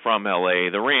 They're from L.A.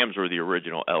 The Rams were the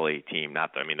original L.A. team.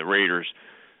 The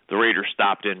Raiders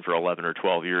stopped in for 11 or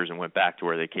 12 years and went back to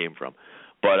where they came from.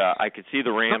 But I could see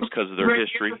the Rams because of their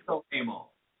history.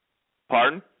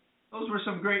 Pardon? Those were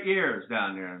some great years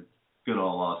down there in good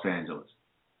old Los Angeles.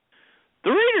 The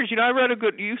Raiders, I read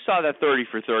you saw that 30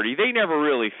 for 30. They never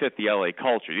really fit the L.A.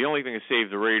 culture. The only thing that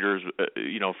saved the Raiders,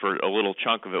 for a little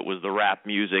chunk of it was the rap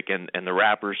music, and the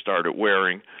rappers started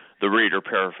wearing the Raider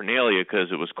paraphernalia because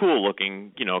it was cool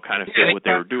looking, kind of fit what they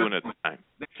were doing at the time.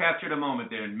 They captured a moment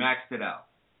there and maxed it out.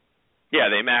 Yeah,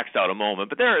 they maxed out a moment,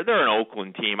 but they're an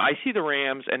Oakland team. I see the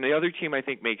Rams, and the other team I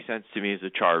think makes sense to me is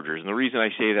the Chargers. And the reason I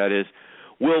say that is,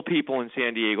 will people in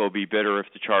San Diego be bitter if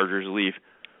the Chargers leave?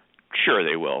 Sure,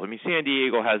 they will. I mean, San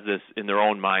Diego has this, in their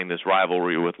own mind, this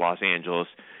rivalry with Los Angeles,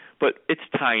 but it's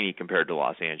tiny compared to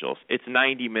Los Angeles. It's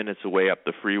 90 minutes away up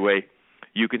the freeway.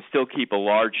 You can still keep a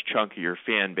large chunk of your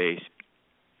fan base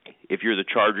if you're the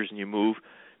Chargers and you move,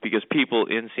 because people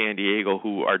in San Diego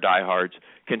who are diehards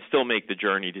can still make the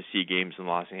journey to see games in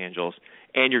Los Angeles,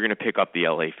 and you're going to pick up the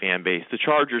LA fan base. The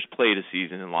Chargers played a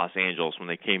season in Los Angeles when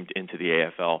they came into the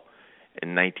AFL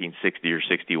in 1960 or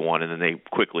 61, and then they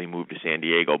quickly moved to San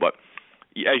Diego. But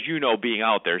as you know, being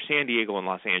out there, San Diego and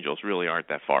Los Angeles really aren't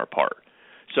that far apart.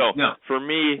 So for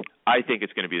me, I think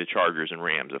it's going to be the Chargers and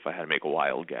Rams if I had to make a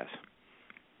wild guess,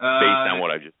 based on what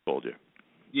I just told you.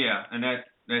 Yeah, and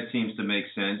that seems to make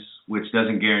sense, which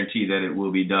doesn't guarantee that it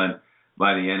will be done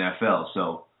by the NFL.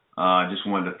 So I just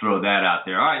wanted to throw that out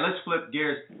there. All right, let's flip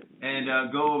gears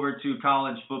and go over to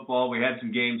college football. We had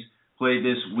some games played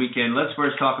this weekend. Let's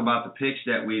first talk about the picks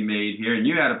that we made here. And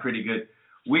you had a pretty good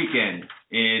weekend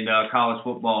in college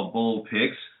football bowl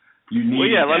picks. Let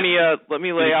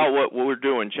me lay out what we're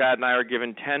doing. Chad and I are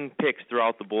giving 10 picks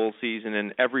throughout the bowl season,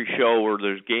 and every show where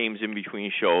there's games in between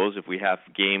shows, if we have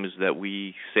games that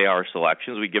we say our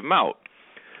selections, we give them out.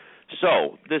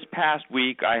 So this past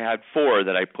week I had 4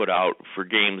 that I put out for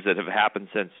games that have happened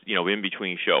since, in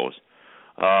between shows.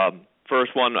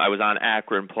 First one, I was on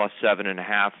Akron plus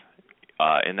 7.5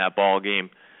 in that ball game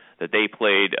that they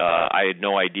played. I had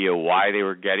no idea why they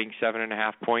were getting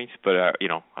 7.5 points, but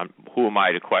who am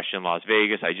I to question Las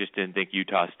Vegas? I just didn't think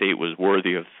Utah State was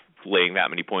worthy of laying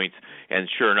that many points, and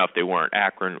sure enough, they weren't.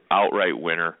 Akron outright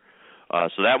winner,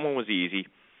 so that one was easy.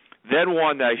 Then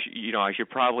one that I should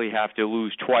probably have to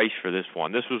lose twice for this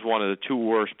one. This was one of the 2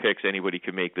 worst picks anybody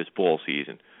could make this bowl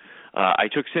season. I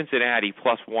took Cincinnati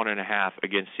plus 1.5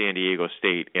 against San Diego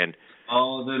State, and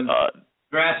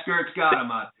grass skirts got them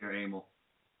out there, Emil.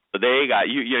 They got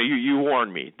you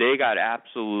warned me. They got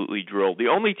absolutely drilled. The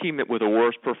only team with a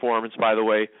worse performance, by the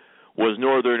way, was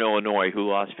Northern Illinois, who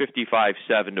lost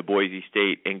 55-7 to Boise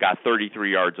State and got 33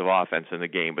 yards of offense in the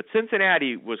game. But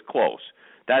Cincinnati was close.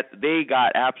 They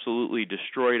got absolutely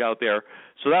destroyed out there.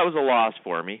 So that was a loss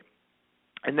for me.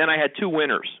 And then I had 2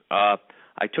 winners.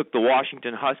 I took the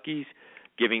Washington Huskies,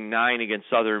 giving 9 against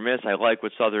Southern Miss. I like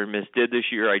what Southern Miss did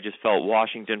this year. I just felt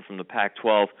Washington from the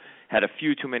Pac-12 had a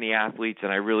few too many athletes,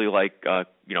 and I really like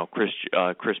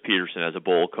Chris Peterson as a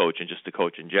bowl coach and just a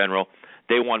coach in general.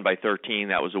 They won by 13.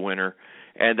 That was a winner.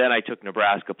 And then I took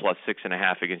Nebraska plus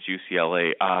 6.5 against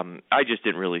UCLA. I just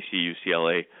didn't really see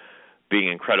UCLA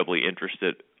being incredibly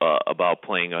interested about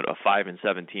playing a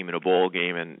 5-7 team in a bowl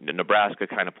game, and Nebraska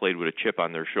kind of played with a chip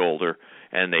on their shoulder,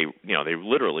 and they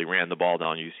literally ran the ball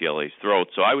down UCLA's throat.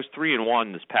 So I was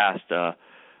 3-1 this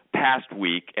past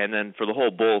week, and then for the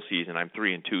whole bowl season, I'm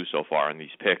 3-2 so far in these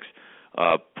picks,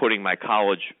 putting my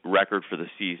college record for the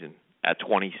season at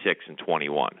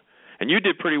 26-21. And you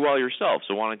did pretty well yourself,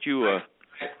 so why don't you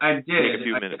I did. take a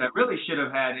few minutes? I really should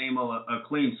have had, Emil, a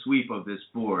clean sweep of this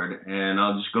board, and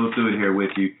I'll just go through it here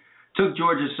with you. Took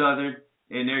Georgia Southern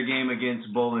in their game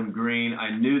against Bowling Green.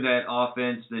 I knew that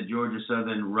offense that Georgia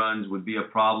Southern runs would be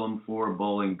a problem for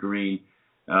Bowling Green.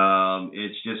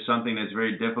 It's just something that's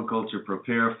very difficult to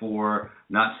prepare for,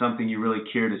 not something you really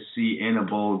care to see in a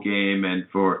bowl game. And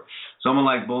for someone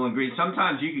like Bowling Green,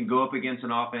 sometimes you can go up against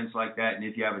an offense like that, and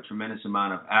if you have a tremendous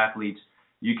amount of athletes,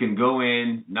 you can go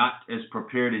in not as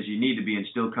prepared as you need to be and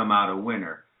still come out a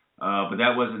winner. But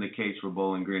that wasn't the case for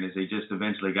Bowling Green, as they just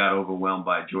eventually got overwhelmed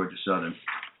by Georgia Southern.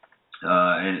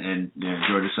 And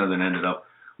Georgia Southern ended up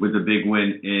with a big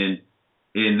win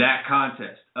in that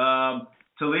contest.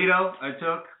 Toledo, I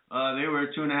took. They were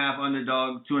a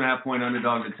 2.5 point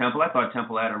underdog to Temple. I thought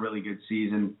Temple had a really good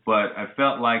season, but I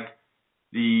felt like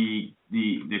the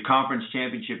conference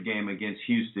championship game against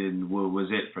Houston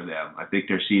was it for them. I think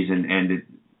their season ended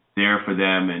there for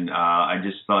them, and I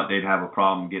just thought they'd have a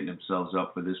problem getting themselves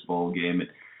up for this bowl game. And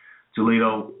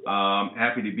Toledo,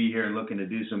 happy to be here and looking to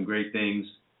do some great things.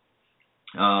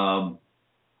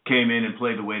 Came in and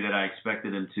played the way that I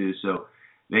expected them to, so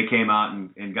they came out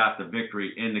and got the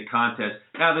victory in the contest.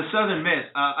 Now, the Southern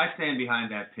Miss, I stand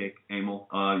behind that pick, Emil.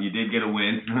 You did get a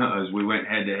win as we went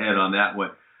head-to-head on that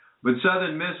one. But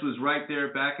Southern Miss was right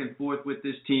there back and forth with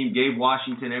this team, gave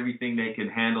Washington everything they could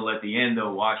handle at the end,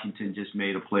 though Washington just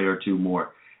made a play or two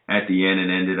more at the end and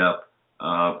ended up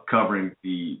covering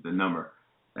the number.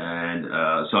 And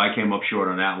so I came up short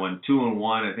on that one.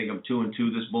 2-1. I think I'm 2-2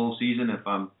 this bowl season, if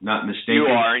I'm not mistaken. You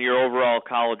are, and your overall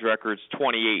college record's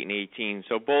 28-18.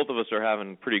 So both of us are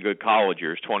having pretty good college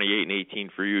years.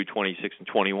 28-18 for you,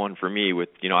 26-21 for me. With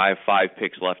I have 5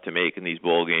 picks left to make in these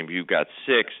bowl games. You've got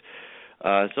 6.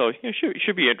 So it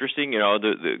should be interesting.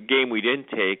 The game we didn't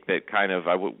take that kind of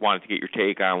I wanted to get your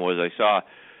take on was I saw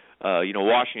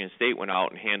Washington State went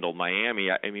out and handled Miami.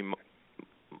 I mean,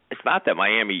 it's not that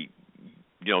Miami,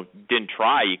 didn't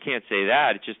try. You can't say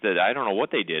that. It's just that I don't know what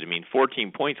they did. I mean,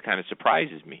 14 points kind of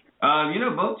surprises me.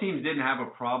 Both teams didn't have a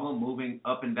problem moving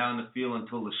up and down the field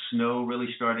until the snow really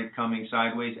started coming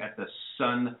sideways at the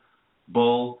Sun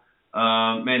Bowl.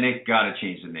 Man, they've got to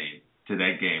change the name to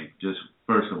that game, just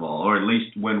first of all. Or at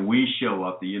least when we show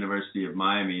up, the University of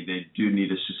Miami, they do need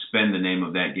to suspend the name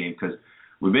of that game because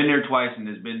we've been there twice and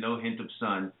there's been no hint of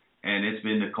sun, and it's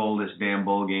been the coldest damn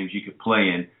bowl games you could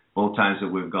play in both times that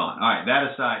we've gone. All right,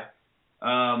 that aside,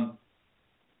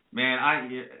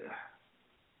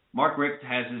 Mark Richt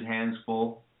has his hands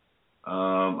full.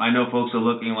 I know folks are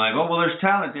looking like, oh, well, there's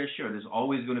talent there. Sure, there's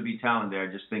always going to be talent there.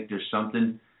 I just think there's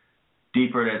something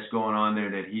deeper that's going on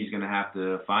there that he's going to have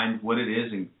to find what it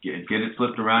is and get it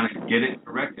flipped around and get it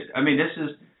corrected. I mean,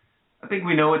 I think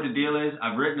we know what the deal is.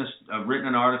 I've written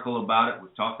an article about it.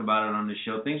 We've talked about it on the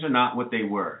show. Things are not what they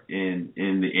were in the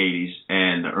 80s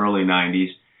and the early 90s.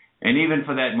 And even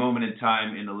for that moment in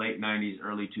time in the late 90s,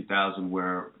 early 2000s,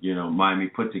 where, Miami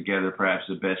put together perhaps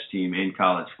the best team in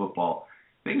college football,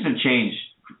 things have changed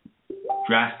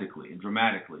drastically and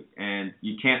dramatically. And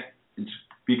it's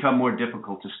become more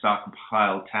difficult to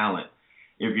stockpile talent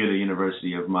if you're the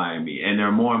University of Miami. And there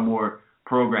are more and more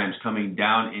programs coming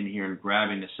down in here and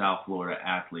grabbing the South Florida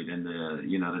athlete. And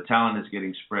the talent is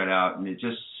getting spread out. And it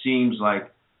just seems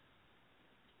like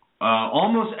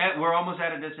we're almost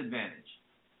at a disadvantage.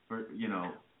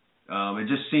 It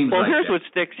just seems like here's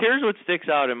what sticks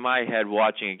out in my head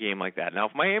watching a game like that. Now,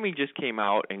 if Miami just came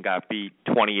out and got beat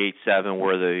 28-7,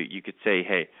 where you could say,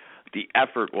 hey, the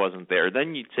effort wasn't there,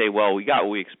 then you'd say, well, we got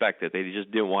what we expected. They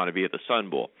just didn't want to be at the Sun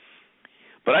Bowl.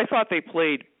 But I thought they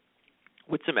played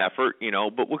with some effort,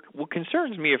 But what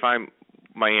concerns me if I'm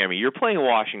Miami, you're playing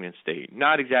Washington State,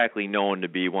 not exactly known to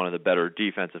be one of the better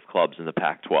defensive clubs in the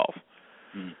Pac-12.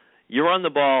 Mm. You run the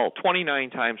ball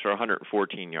 29 times for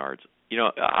 114 yards.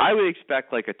 I would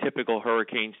expect like a typical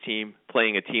Hurricanes team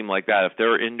playing a team like that, if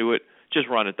they're into it, just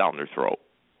run it down their throat.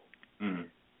 Mm.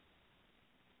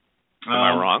 Am I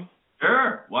wrong?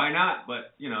 Sure, why not?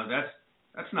 But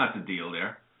that's not the deal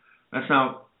there. That's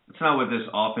not what this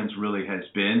offense really has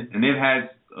been, and they've had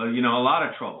a lot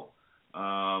of trouble,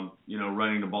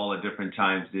 running the ball at different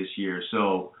times this year.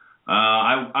 So.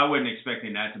 I wasn't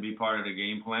expecting that to be part of the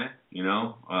game plan.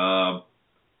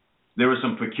 There were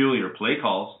some peculiar play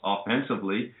calls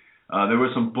offensively. There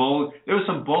was some bowl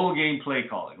game play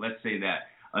calling. Let's say that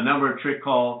a number of trick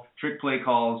play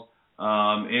calls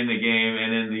in the game,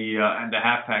 and then the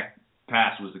halfback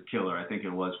pass was the killer. I think it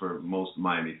was for most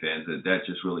Miami fans. That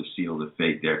just really sealed the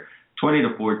fate there.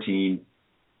 20-14.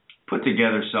 Put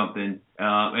together something,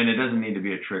 and it doesn't need to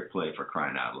be a trick play for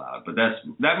crying out loud. But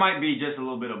that might be just a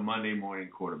little bit of Monday morning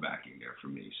quarterbacking there for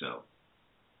me. So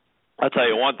I'll tell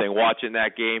you one thing, watching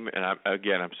that game, and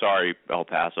I'm sorry, El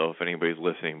Paso, if anybody's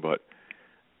listening, but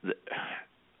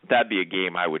that'd be a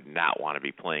game I would not want to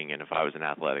be playing in if I was an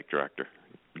athletic director.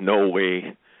 No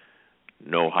way,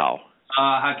 no how.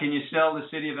 How can you sell the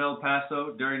city of El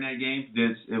Paso during that game?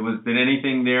 Did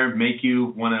anything there make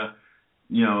you want to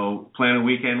plan a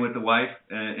weekend with the wife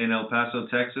in El Paso,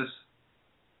 Texas?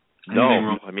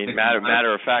 No, I mean,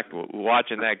 matter of fact,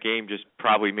 watching that game just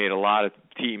probably made a lot of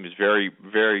teams very,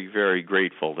 very, very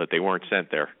grateful that they weren't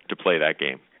sent there to play that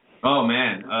game. Oh,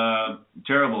 man,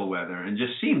 terrible weather, and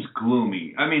just seems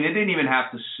gloomy. I mean, it didn't even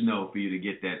have to snow for you to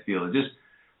get that feel. It just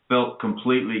felt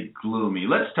completely gloomy.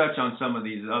 Let's touch on some of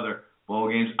these other bowl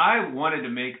games. I wanted to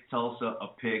make Tulsa a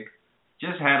pick,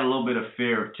 just had a little bit of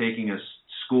fear of taking a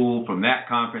school from that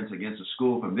conference against a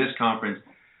school from this conference.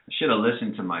 I should have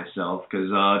listened to myself because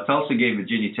Tulsa gave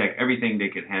Virginia Tech everything they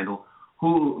could handle.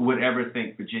 Who would ever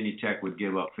think Virginia Tech would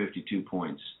give up 52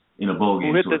 points in a bowl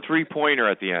game? Who hit the three-pointer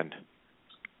at the end?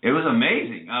 It was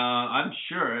amazing. I'm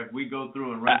sure if we go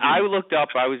through and run I looked up.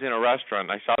 I was in a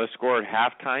restaurant. I saw the score at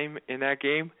halftime in that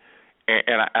game,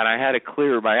 and I had to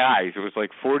clear my eyes. It was like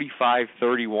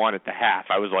 45-31 at the half.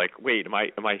 I was like, wait, am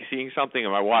I seeing something?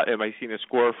 Am I seeing a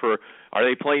score for? Are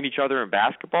they playing each other in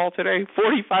basketball today?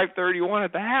 45-31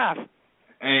 at the half.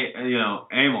 Hey,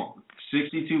 Emil,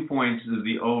 62 points is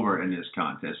the over in this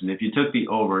contest, and if you took the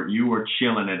over, you were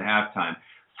chilling at halftime.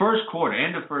 First quarter,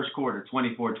 end of first quarter,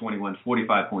 24-21,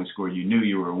 45-point score. You knew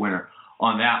you were a winner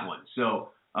on that one. So.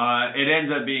 It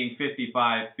ends up being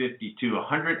 55-52,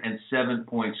 107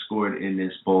 points scored in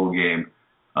this bowl game.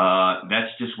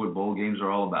 That's just what bowl games are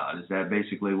all about. Is that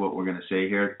basically what we're going to say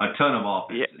here? A ton of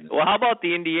offense. Yeah. Well, how about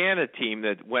the Indiana team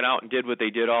that went out and did what they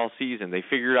did all season? They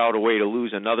figured out a way to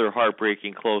lose another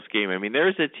heartbreaking close game. I mean,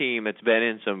 there's a team that's been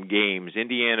in some games.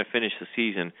 Indiana finished the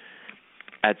season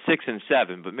at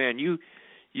 6-7, but man, you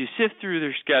you sift through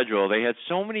their schedule. They had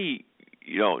so many,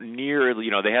 they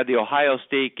had the Ohio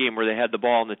State game where they had the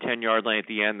ball on the 10-yard line at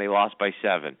the end. They lost by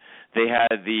 7. They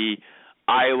had the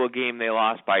Iowa game. They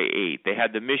lost by 8. They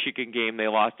had the Michigan game. They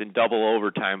lost in double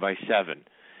overtime by 7.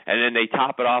 And then they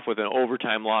top it off with an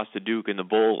overtime loss to Duke in the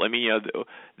bowl. I mean,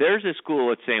 there's a school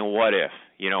that's saying, what if?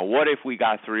 What if we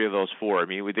got 3 of those 4? I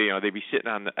mean, they'd be sitting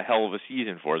on a hell of a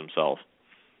season for themselves.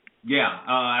 Yeah,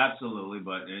 absolutely,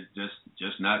 but it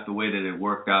just not the way that it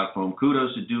worked out for them.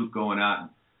 Kudos to Duke going out and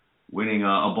winning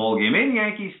a bowl game in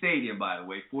Yankee Stadium, by the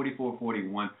way,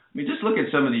 44-41. I mean, just look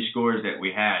at some of these scores that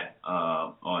we had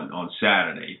on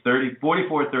Saturday.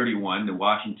 44-31, the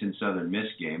Washington Southern Miss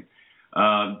game.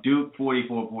 Duke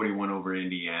 44-41 over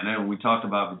Indiana, and we talked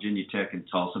about Virginia Tech and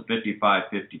Tulsa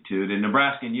 55-52. Then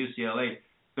Nebraska and UCLA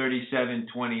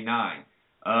 37-29.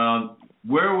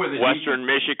 Where were the Western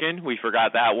Michigan? We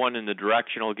forgot that one in the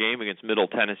directional game against Middle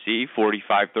Tennessee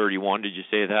 45-31. Did you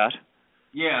say that?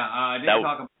 Yeah, I didn't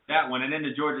talk about that one. And then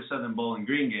the Georgia Southern Bowling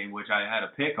Green game, which I had a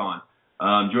pick on.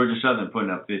 Georgia Southern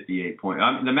putting up 58 points.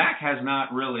 The MAC has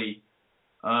not really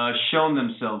shown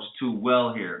themselves too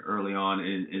well here early on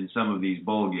in some of these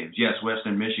bowl games. Yes,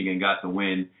 Western Michigan got the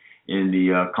win in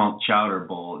the Conch Chowder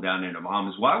Bowl down in the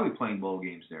Bahamas. Why are we playing bowl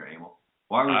games there, Emil?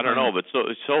 I don't know, but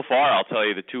so far, I'll tell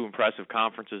you, the 2 impressive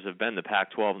conferences have been the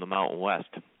Pac-12 and the Mountain West.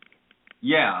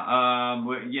 Yeah,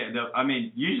 I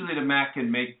mean, usually the MAC can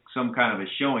make some kind of a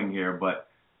showing here, but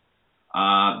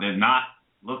they've not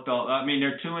looked all. I mean,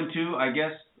 they're 2-2, I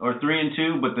guess, or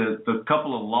 3-2, but the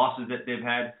couple of losses that they've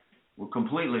had were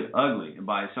completely ugly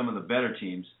by some of the better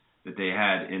teams that they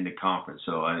had in the conference.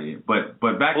 So, but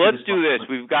back. Well, let's do this.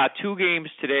 We've got 2 games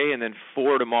today, and then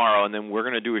 4 tomorrow, and then we're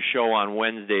going to do a show on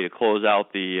Wednesday to close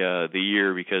out the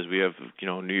year because we have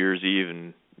New Year's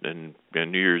Eve and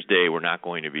New Year's Day. We're not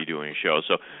going to be doing a show.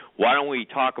 So why don't we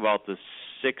talk about the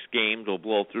 6 games? We'll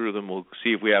blow through them. We'll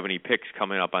see if we have any picks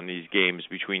coming up on these games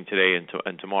between today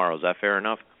and tomorrow. Is that fair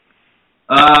enough?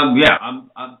 Yeah,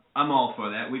 I'm all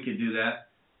for that. We could do that.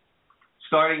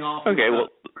 Starting off with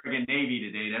Pittsburgh and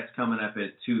Navy today, that's coming up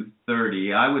at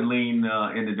 2:30. I would lean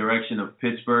in the direction of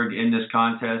Pittsburgh in this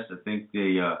contest. I think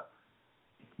they're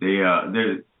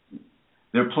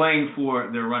playing for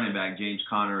their running back James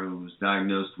Conner, who was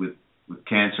diagnosed with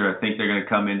cancer. I think they're going to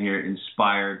come in here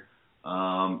inspired.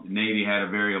 Navy had a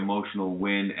very emotional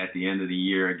win at the end of the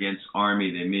year against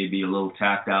Army. They may be a little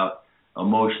tapped out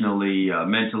emotionally,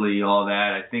 mentally, all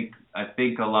that. I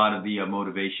think a lot of the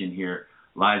motivation here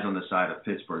lies on the side of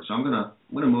Pittsburgh. So I'm gonna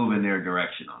move in their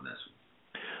direction on this.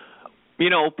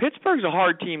 Pittsburgh's a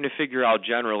hard team to figure out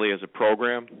generally as a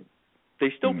program.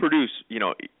 They still produce,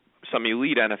 some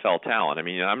elite NFL talent. I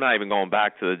mean, I'm not even going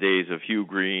back to the days of Hugh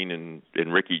Green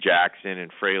and Ricky Jackson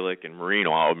and Freilich and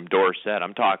Marino and Dorsett.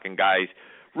 I'm talking guys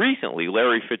recently.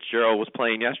 Larry Fitzgerald was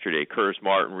playing yesterday. Curtis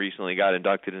Martin recently got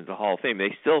inducted into the Hall of Fame.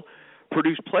 They still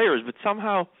produce players, but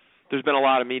somehow there's been a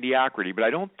lot of mediocrity, but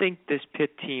I don't think this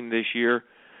Pitt team this year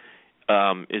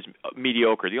is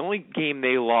mediocre. The only game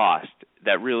they lost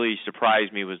that really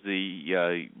surprised me was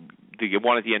the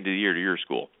one at the end of the year to your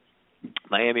school.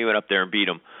 Miami went up there and beat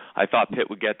them. I thought Pitt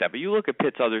would get that. But you look at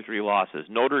Pitt's other 3 losses.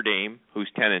 Notre Dame, who's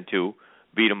 10-2,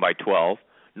 beat them by 12.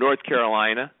 North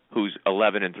Carolina, who's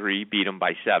 11-3, beat them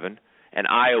by 7. And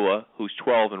Iowa, who's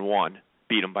 12-1,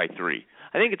 beat them by 3.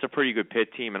 I think it's a pretty good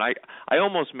Pitt team, and I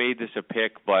almost made this a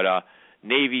pick, but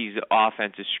Navy's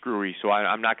offense is screwy, so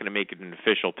I'm not going to make it an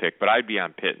official pick, but I'd be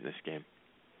on Pitt in this game.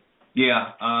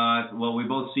 Yeah, well, we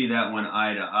both see that one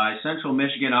eye to eye. Central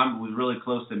Michigan, I was really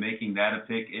close to making that a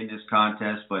pick in this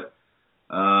contest, but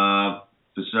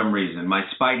for some reason, my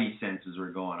spidey senses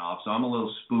were going off, so I'm a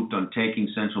little spooked on taking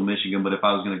Central Michigan, but if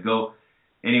I was going to go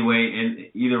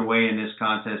either way in this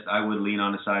contest, I would lean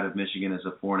on the side of Michigan as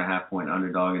a 4.5-point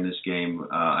underdog in this game.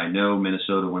 I know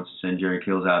Minnesota wants to send Jerry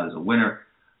Kills out as a winner,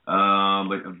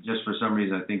 but just for some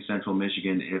reason, I think Central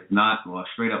Michigan, if not, a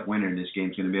straight-up winner in this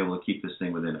game, is going to be able to keep this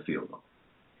thing within a field goal.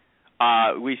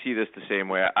 We see this the same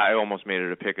way. I almost made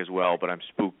it a pick as well, but I'm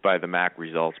spooked by the MAC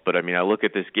results. But, I mean, I look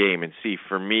at this game and see,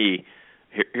 for me,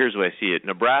 here's the way I see it.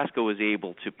 Nebraska was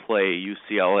able to play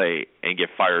UCLA and get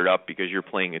fired up because you're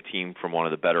playing a team from one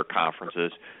of the better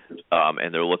conferences,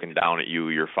 and they're looking down at you.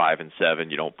 You're 5-7,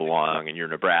 you don't belong, and you're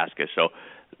Nebraska. So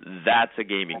that's a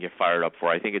game you can get fired up for.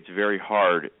 I think it's very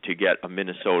hard to get a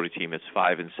Minnesota team that's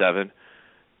 5-7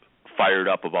 fired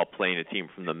up about playing a team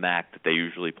from the MAC that they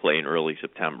usually play in early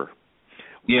September.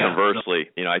 Yeah. Conversely,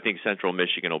 I think Central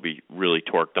Michigan will be really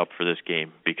torqued up for this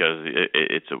game because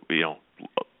it's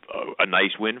a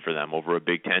nice win for them over a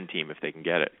Big Ten team if they can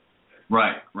get it.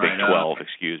 Right. Big 12,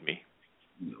 excuse me.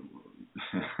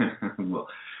 Well,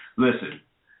 listen,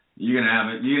 You're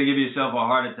gonna give yourself a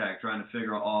heart attack trying to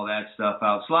figure all that stuff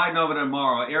out. Sliding over to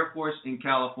tomorrow, Air Force in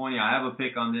California. I have a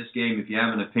pick on this game. If you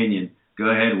have an opinion, go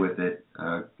ahead with it,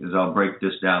 because I'll break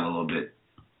this down a little bit.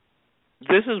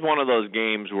 This is one of those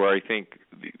games where I think,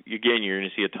 again, you're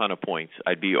going to see a ton of points.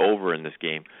 I'd be over in this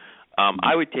game.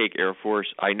 I would take Air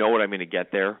Force. I know what I'm going to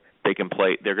get there. They can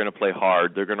play. They're going to play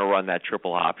hard. They're going to run that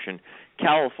triple option.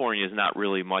 California is not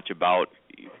really much about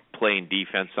playing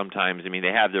defense sometimes. I mean,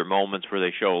 they have their moments where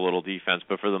they show a little defense,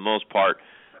 but for the most part,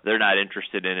 they're not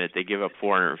interested in it. They give up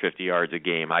 450 yards a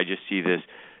game. I just see this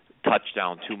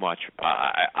touchdown too much.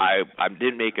 I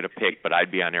didn't make it a pick, but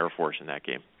I'd be on Air Force in that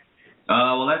game.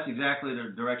 Well, that's exactly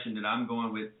the direction that I'm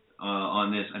going with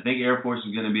on this. I think Air Force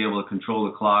is going to be able to control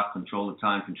the clock, control the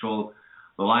time, control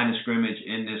the line of scrimmage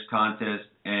in this contest.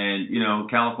 And,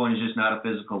 California's just not a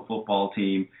physical football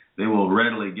team. They will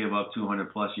readily give up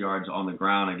 200-plus yards on the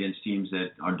ground against teams that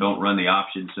don't run the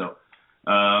option. So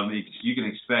you can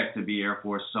expect to be Air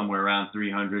Force somewhere around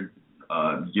 300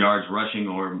 yards rushing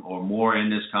or more in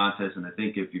this contest. And I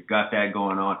think if you've got that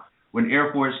going on, when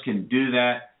Air Force can do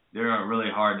that, they're really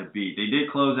hard to beat. They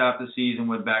did close out the season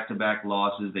with back-to-back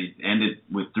losses. They ended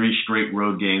with 3 straight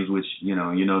road games, which,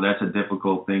 that's a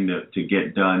difficult thing to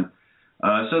get done.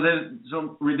 So there's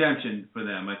some redemption for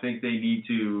them. I think they're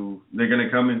going to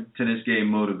come into this game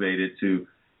motivated to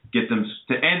get them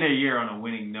to end their year on a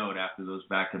winning note after those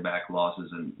back-to-back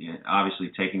losses. And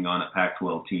obviously taking on a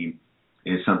Pac-12 team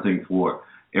is something for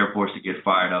Air Force to get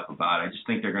fired up about. I just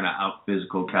think they're going to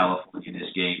out-physical California in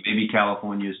this game. Maybe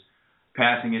California's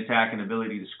passing attack and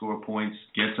ability to score points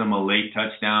gets them a late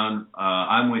touchdown.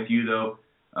 I'm with you, though.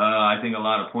 I think a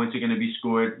lot of points are going to be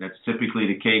scored. That's typically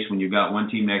the case when you've got one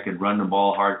team that could run the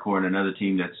ball hardcore and another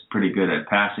team that's pretty good at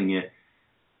passing it.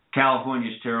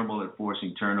 California's terrible at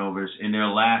forcing turnovers. In their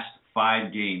last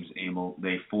 5 games, Emil,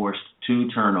 they forced 2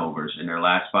 turnovers in their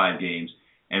last 5 games,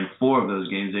 and 4 of those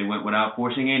games they went without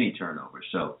forcing any turnovers.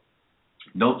 So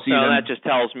don't see them. That just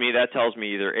tells me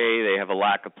either A, they have a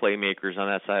lack of playmakers on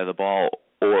that side of the ball,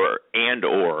 or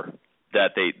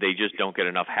that they just don't get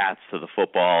enough hats to the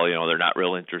football. They're not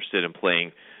real interested in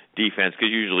playing defense,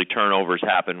 because usually turnovers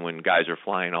happen when guys are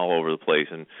flying all over the place.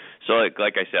 And so,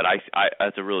 like I said, I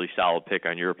that's a really solid pick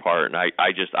on your part. And I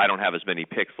don't have as many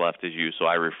picks left as you, so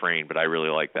I refrain. But I really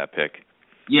like that pick.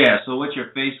 Yeah. So what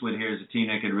you're faced with here is a team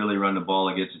that can really run the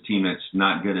ball against a team that's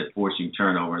not good at forcing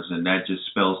turnovers, and that just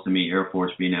spells to me Air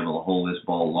Force being able to hold this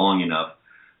ball long enough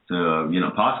to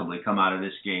possibly come out of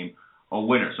this game a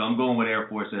winner. So I'm going with Air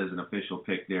Force as an official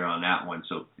pick there on that one.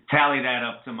 So tally that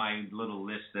up to my little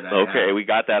list that I have. Okay, we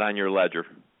got that on your ledger.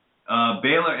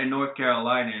 Baylor and North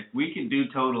Carolina, if we can do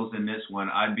totals in this one,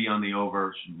 I'd be on the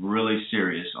over really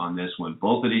serious on this one.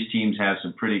 Both of these teams have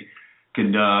some pretty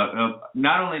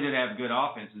not only do they have good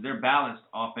offenses, they're balanced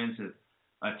offensive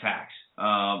attacks.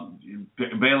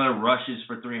 Baylor rushes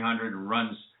for 300 and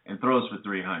runs and throws for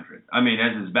 300. I mean,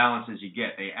 that's as balanced as you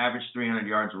get. They average 300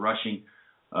 yards rushing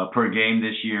per game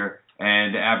this year,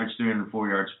 and averaged 304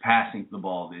 yards passing the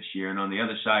ball this year. And on the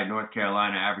other side, North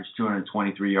Carolina averaged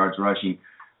 223 yards rushing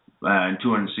and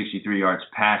 263 yards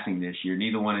passing this year.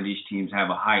 Neither one of these teams have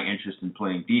a high interest in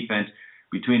playing defense.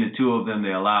 Between the two of them,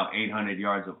 they allow 800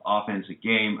 yards of offense a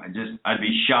game. I'd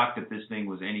be shocked if this thing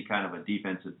was any kind of a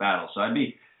defensive battle. So I'd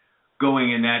be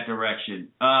going in that direction.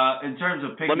 In terms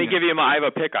of picking, I have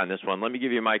a pick on this one. Let me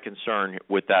give you my concern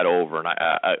with that over. And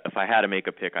if I had to make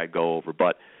a pick, I'd go over.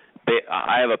 But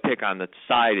I have a pick on the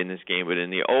side in this game. But in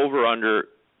the over/under,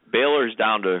 Baylor's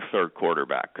down to a third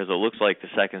quarterback because it looks like the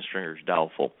second stringer's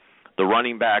doubtful. The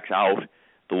running back's out.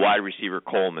 The wide receiver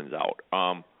Coleman's out.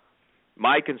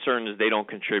 My concern is they don't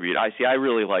contribute. I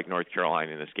really like North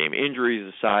Carolina in this game.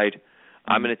 Injuries aside,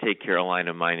 I'm going to take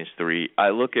Carolina -3. I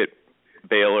look at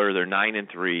Baylor, they're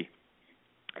 9-3.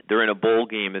 They're in a bowl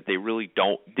game that they really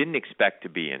didn't expect to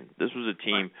be in. This was a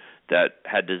team that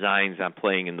had designs on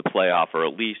playing in the playoff or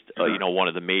at least one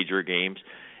of the major games.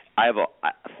 I have a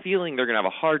feeling they're going to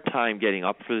have a hard time getting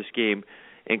up for this game.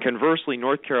 And conversely,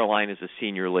 North Carolina is a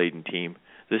senior-laden team.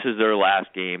 This is their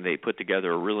last game. They put together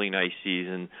a really nice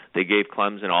season. They gave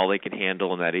Clemson all they could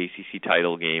handle in that ACC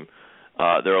title game.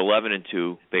 They're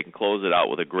 11-2. They can close it out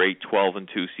with a great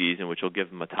 12-2 season, which will give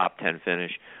them a top 10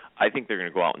 finish. I think they're going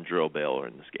to go out and drill Baylor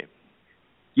in this game.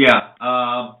 Yeah,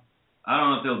 I don't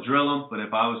know if they'll drill them, but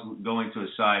if I was going to a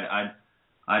side,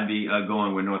 I'd be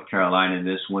going with North Carolina in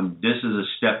this one. This is a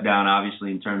step down,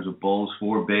 obviously, in terms of bowls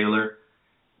for Baylor.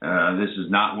 This is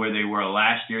not where they were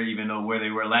last year, even though where they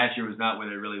were last year was not where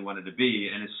they really wanted to be,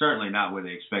 and it's certainly not where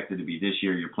they expected to be this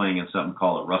year. You're playing in something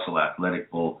called a Russell Athletic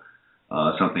Bowl.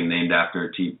 Something named after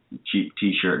a cheap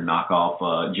T-shirt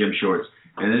knockoff gym shorts.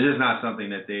 And it's just not something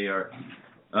that they are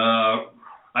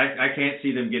I can't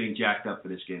see them getting jacked up for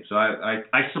this game. So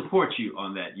I support you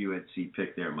on that UNC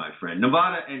pick there, my friend.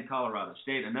 Nevada and Colorado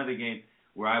State, another game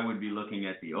where I would be looking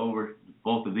at the over.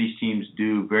 Both of these teams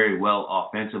do very well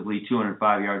offensively.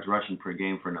 205 yards rushing per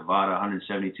game for Nevada,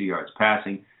 172 yards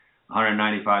passing,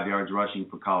 195 yards rushing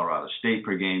for Colorado State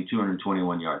per game,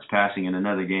 221 yards passing, in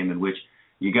another game in which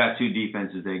you got two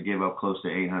defenses that give up close to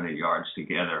 800 yards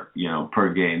together,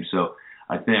 per game. So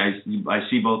I think I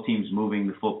see both teams moving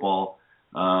the football,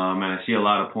 and I see a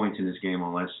lot of points in this game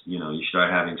unless, you start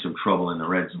having some trouble in the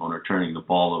red zone or turning the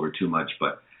ball over too much.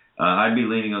 But I'd be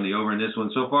leaning on the over in this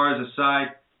one. So far as a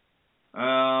side,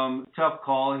 tough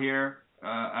call here.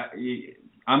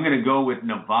 I'm going to go with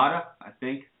Nevada, I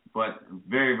think, but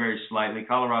very, very slightly.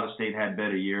 Colorado State had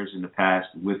better years in the past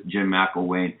with Jim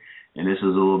McElwain, and this is a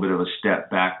little bit of a step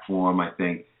back for them, I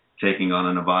think, taking on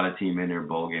a Nevada team in their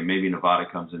bowl game. Maybe Nevada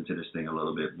comes into this thing a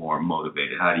little bit more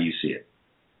motivated. How do you see it?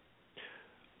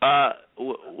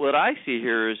 What I see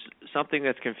here is something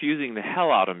that's confusing the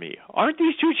hell out of me. Aren't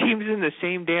these two teams in the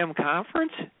same damn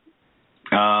conference?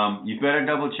 You better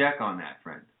double check on that,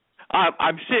 friend.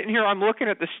 I'm sitting here, I'm looking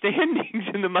at the standings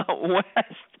in the Mountain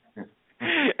West,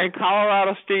 and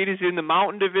Colorado State is in the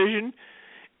Mountain Division,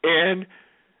 and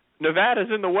Nevada's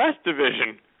in the West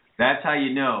Division. That's how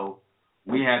you know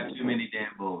we have too many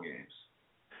damn bowl games.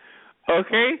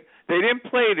 Okay. They didn't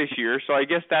play this year, so I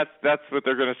guess that's what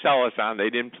they're going to sell us on. They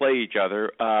didn't play each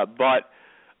other. But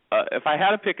if I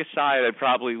had to pick a side, I'd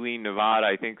probably lean Nevada.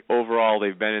 I think overall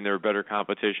they've been in their better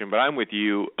competition. But I'm with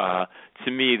you.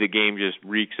 To me, the game just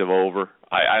reeks of over.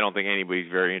 I don't think anybody's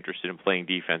very interested in playing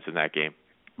defense in that game.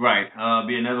 Right.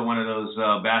 Be another one of those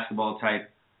basketball-type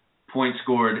points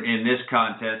scored in this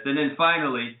contest. And then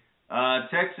finally,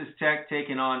 Texas Tech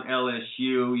taking on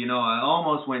LSU. I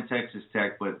almost went Texas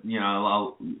Tech, but,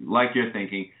 like you're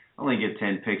thinking, I only get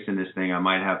 10 picks in this thing. I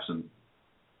might have some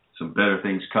better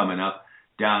things coming up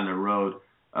down the road.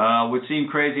 Would seem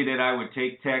crazy that I would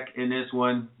take Tech in this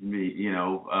one,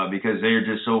 because they're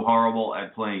just so horrible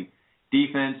at playing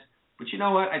defense. But you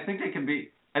know what? I think they can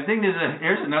be. I think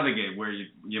here's another game where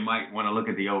you might want to look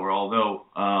at the over, although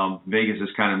Vegas has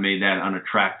kind of made that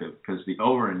unattractive because the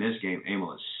over in this game,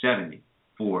 Emil, is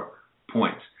 74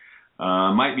 points.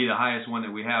 Might be the highest one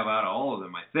that we have out of all of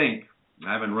them, I think.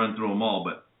 I haven't run through them all,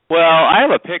 but. Well, I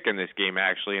have a pick in this game,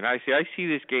 actually, and I see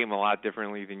this game a lot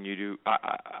differently than you do.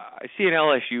 I see an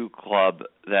LSU club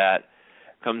that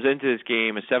comes into this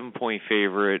game a 7-point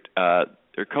favorite.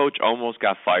 Their coach almost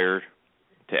got fired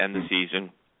to end the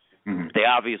season. Mm-hmm. They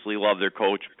obviously love their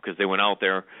coach because they went out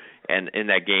there and in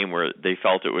that game where they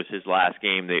felt it was his last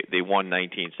game, they won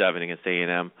 19-7 against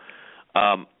A&M.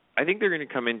 I think they're going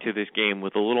to come into this game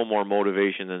with a little more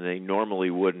motivation than they normally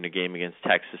would in a game against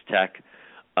Texas Tech.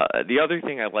 The other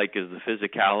thing I like is the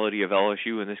physicality of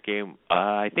LSU in this game.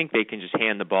 I think they can just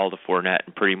hand the ball to Fournette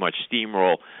and pretty much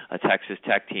steamroll a Texas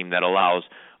Tech team that allows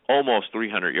almost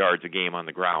 300 yards a game on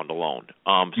the ground alone.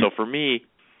 So for me,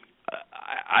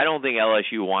 I don't think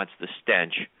LSU wants the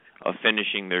stench of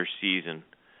finishing their season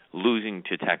losing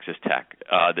to Texas Tech.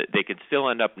 They could still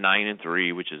end up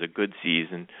 9-3, which is a good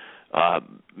season.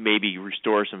 Maybe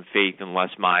restore some faith in Les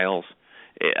Miles.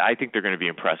 I think they're going to be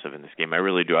impressive in this game. I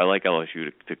really do. I like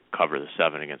LSU to cover the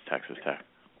 7 against Texas Tech.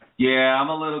 Yeah, I'm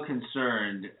a little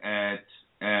concerned at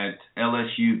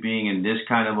LSU being in this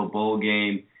kind of a bowl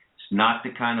game. It's not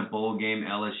the kind of bowl game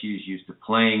LSU's used to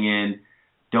playing in.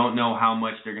 Don't know how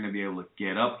much they're going to be able to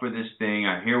get up for this thing.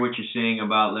 I hear what you're saying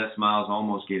about Les Miles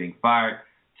almost getting fired.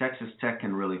 Texas Tech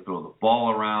can really throw the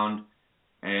ball around.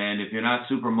 And if you're not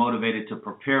super motivated to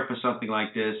prepare for something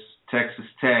like this, Texas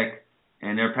Tech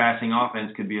and their passing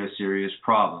offense could be a serious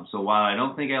problem. So while I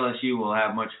don't think LSU will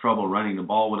have much trouble running the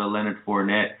ball with a Leonard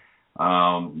Fournette,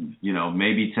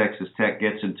 maybe Texas Tech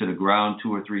gets him to the ground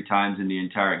 2 or 3 times in the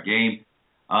entire game.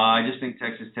 I just think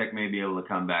Texas Tech may be able to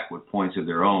come back with points of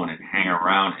their own and hang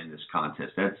around in this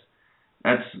contest.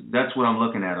 That's what I'm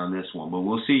looking at on this one. But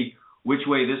we'll see which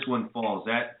way this one falls.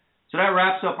 So that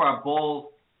wraps up our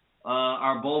bowl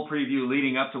preview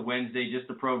leading up to Wednesday.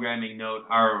 Just a programming note: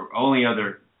 our only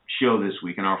other show this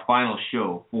week and our final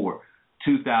show for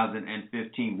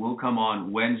 2015 will come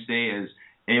on Wednesday as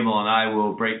Abel and I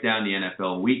will break down the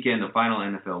NFL weekend, the final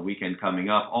NFL weekend coming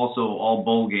up. Also, all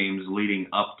bowl games leading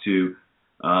up to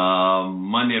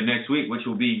Monday of next week, which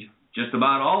will be just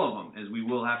about all of them, as we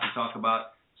will have to talk about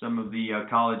some of the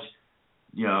college,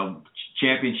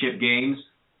 championship games,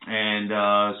 and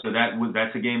so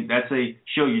that's a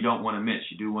show you don't want to miss.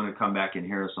 You do want to come back and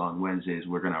hear us on Wednesdays.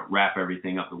 We're going to wrap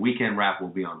everything up. The weekend wrap will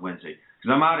be on Wednesday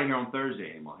because I'm out of here on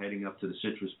Thursday. I'm heading up to the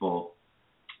Citrus Bowl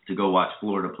to go watch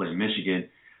Florida play Michigan.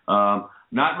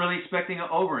 not really expecting an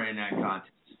over in that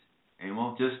contest.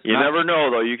 Emil, you never know,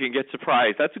 though. You can get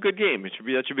surprised. That's a good game. That should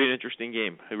be an interesting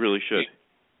game. It really should.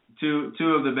 Two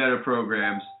of the better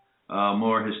programs,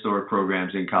 more historic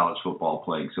programs in college football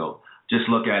playing. So just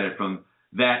look at it from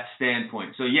that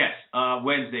standpoint. So yes,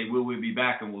 Wednesday we'll be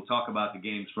back and we'll talk about the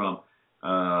games from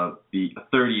the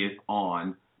 30th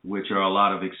on, which are a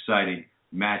lot of exciting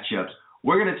matchups.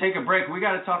 We're going to take a break. We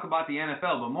got to talk about the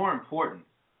NFL, but more important,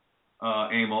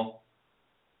 Emil,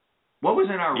 what was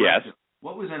in our rectum?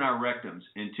 What was in our rectums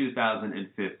in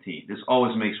 2015? This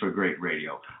always makes for great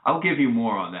radio. I'll give you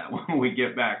more on that when we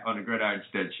get back on the Gridiron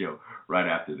Studs show right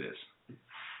after this.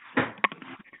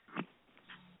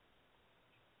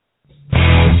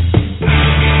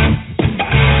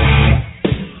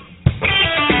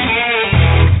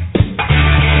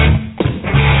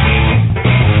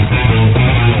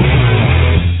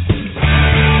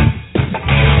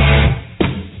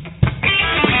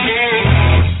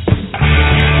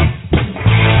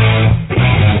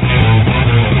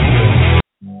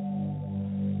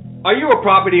 Are you a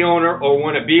property owner or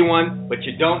want to be one, but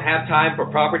you don't have time for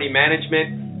property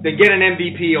management? Then get an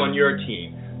MVP on your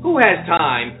team. Who has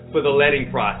time for the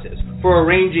letting process, for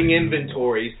arranging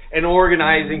inventories and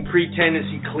organizing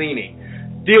pre-tenancy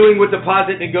cleaning, dealing with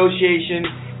deposit negotiation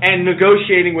and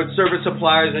negotiating with service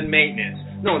suppliers and maintenance?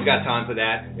 No one's got time for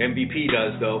that. MVP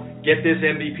does, though. Get this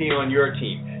MVP on your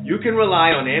team. You can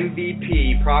rely on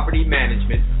MVP Property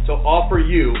Management to offer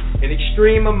you an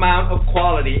extreme amount of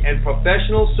quality and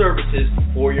professional services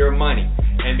for your money.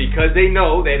 And because they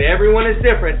know that everyone is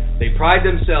different, they pride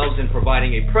themselves in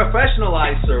providing a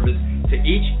professionalized service to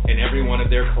each and every one of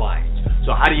their clients.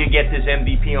 So how do you get this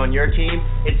MVP on your team?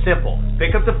 It's simple.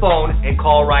 Pick up the phone and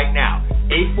call right now.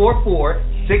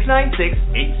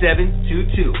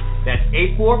 844-696-8722. That's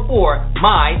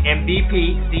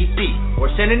 844-MY-MVP-CC. Or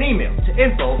send an email to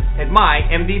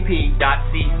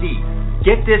info@mymvp.cc.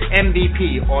 Get this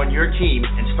MVP on your team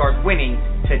and start winning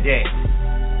today.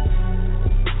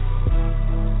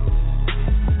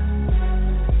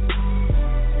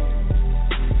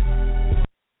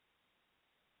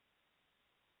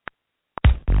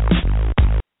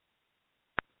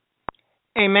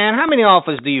 Hey, man, how many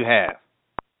offers do you have?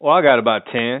 Well, I got about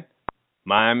 10.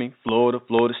 Miami, Florida,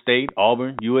 Florida State,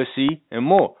 Auburn, USC, and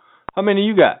more. How many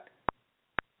you got?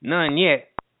 None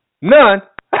yet. None?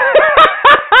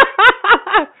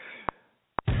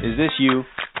 Is this you?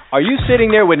 Are you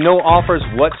sitting there with no offers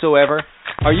whatsoever?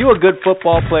 Are you a good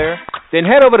football player? Then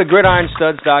head over to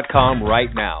GridironStuds.com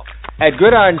right now. At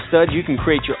Gridiron Studs, you can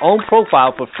create your own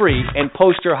profile for free and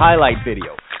post your highlight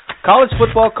video. College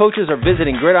football coaches are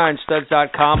visiting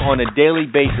GridironStuds.com on a daily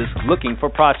basis looking for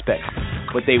prospects,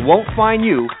 but they won't find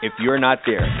you if you're not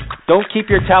there. Don't keep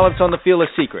your talents on the field a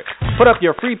secret. Put up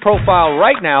your free profile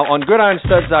right now on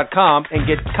GridironStuds.com and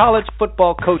get college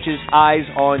football coaches' eyes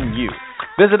on you.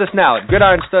 Visit us now at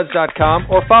GridironStuds.com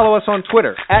or follow us on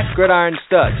Twitter at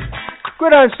GridironStuds.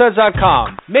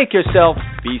 GridironStuds.com. Make yourself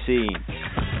be seen.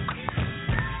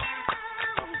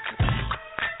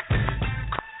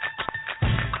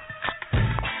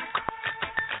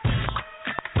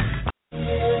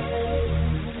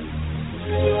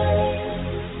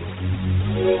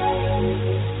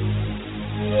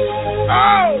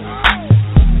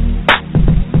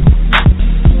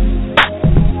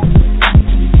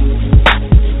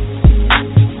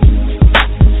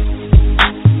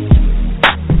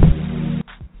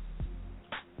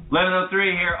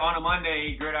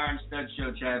 Gridiron Studs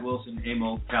Show, Chad Wilson,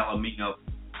 Emil Palomino.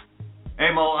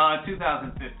 Emil,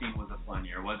 2015 was a fun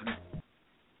year, wasn't it?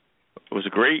 It was a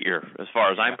great year, as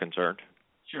far as I'm concerned.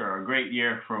 Sure, a great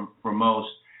year for most.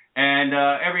 And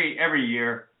every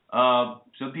year,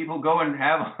 some people go and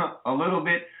have a little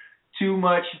bit too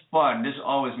much fun. This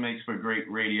always makes for great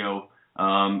radio.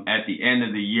 At the end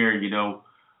of the year, you know,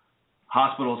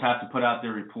 hospitals have to put out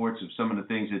their reports of some of the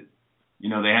things that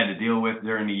they had to deal with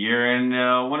during the year. And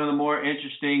one of the more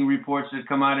interesting reports that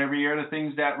come out every year are the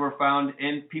things that were found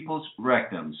in people's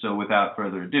rectums. So without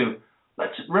further ado,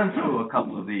 let's run through a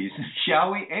couple of these,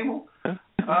 shall we, Emil?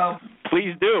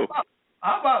 Please do.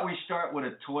 How about we start with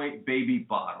a toy baby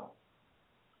bottle?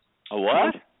 A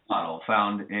what? Bottle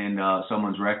found in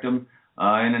someone's rectum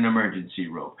in an emergency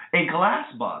room. A glass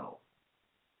bottle.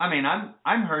 I mean,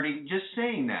 I'm hurting just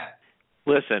saying that.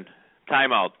 Listen.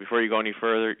 Time out before you go any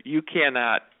further. You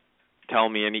cannot tell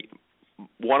me any.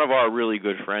 One of our really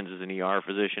good friends is an ER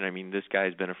physician. I mean, this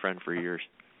guy's been a friend for years.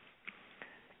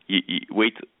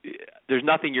 Wait. There's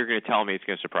nothing you're going to tell me that's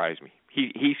going to surprise me.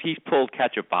 He's pulled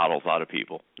ketchup bottles out of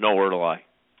people. No word of lie.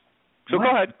 So go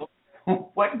ahead.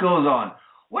 What goes on?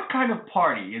 What kind of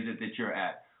party is it that you're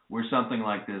at where something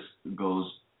like this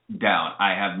goes down?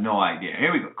 I have no idea.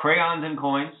 Here we go. Crayons and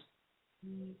coins.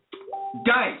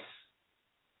 Dice,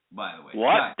 by the way.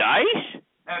 What? Dice?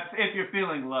 If you're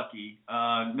feeling lucky,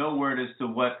 no word as to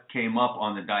what came up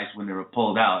on the dice when they were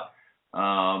pulled out.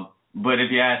 But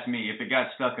if you ask me, if it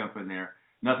got stuck up in there,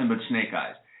 nothing but snake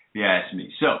eyes, if you ask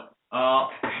me. So,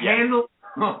 handle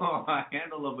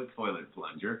of a toilet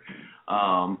plunger.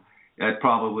 That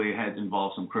probably has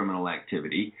involved some criminal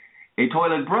activity. A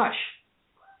toilet brush.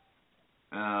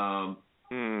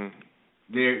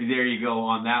 There you go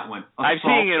on that one. I'm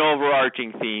seeing an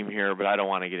overarching theme here, but I don't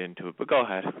want to get into it. But go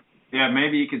ahead. Yeah,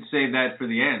 maybe you could save that for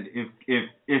the end.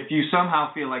 If you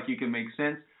somehow feel like you can make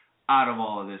sense out of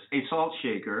all of this. A salt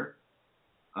shaker.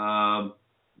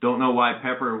 Don't know why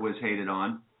pepper was hated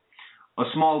on. A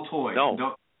small toy.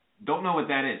 No. Don't know what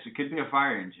that is. It could be a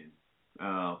fire engine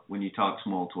when you talk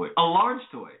small toy. A large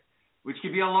toy, which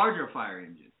could be a larger fire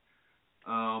engine.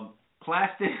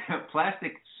 Plastic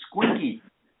squinky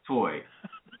toy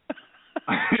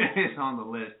is on the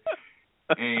list.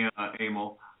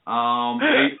 Emil. A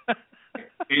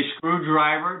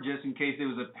screwdriver, just in case there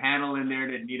was a panel in there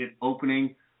that needed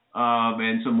opening,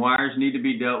 and some wires need to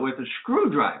be dealt with. A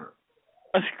screwdriver.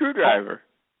 A screwdriver.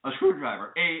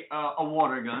 A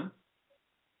water gun.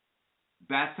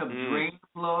 Bathtub drain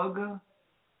plug.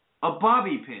 A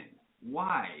bobby pin.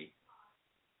 Why?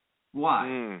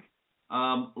 Large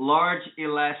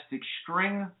elastic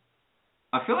string.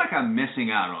 I feel like I'm missing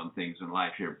out on things in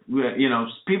life here. You know,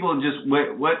 people just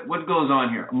what goes on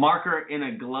here? A marker in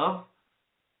a glove.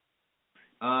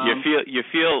 You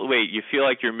feel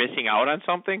like you're missing out on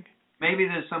something? Maybe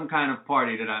there's some kind of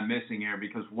party that I'm missing here,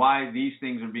 because why these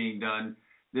things are being done,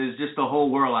 there's just a whole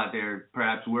world out there.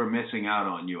 Perhaps we're missing out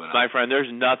on, you and I. My friend,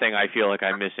 there's nothing I feel like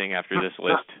I'm missing after this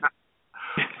list.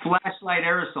 Flashlight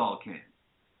aerosol can.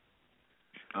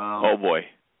 Oh boy.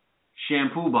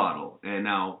 Shampoo bottle, and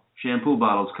now shampoo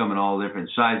bottles come in all different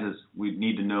sizes. We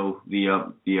need to know the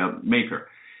maker.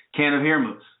 Can of hair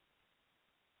mousse.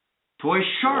 Toy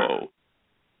shark. Whoa.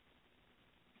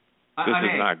 This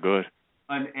is not good.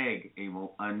 An egg,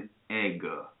 Emil. An egg.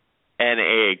 An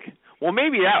egg. Well,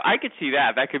 maybe I could see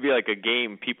that. That could be like a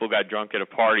game. People got drunk at a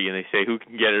party, and they say who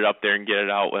can get it up there and get it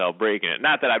out without breaking it.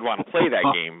 Not that I'd want to play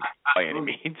that game by any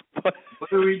means. But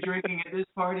what are we drinking at this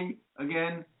party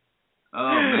again?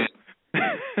 Oh, man.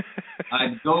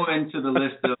 I'd go into the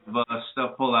list of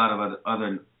stuff pulled out of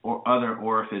other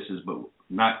orifices, but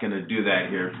not going to do that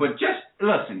here. But just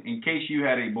listen, in case you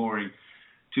had a boring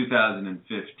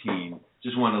 2015,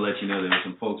 just want to let you know there were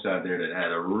some folks out there that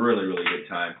had a really, really good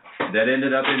time that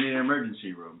ended up in the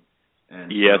emergency room.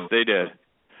 And yes, so they did.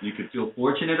 You could feel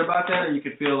fortunate about that, or you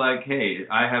could feel like, hey,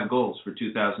 I have goals for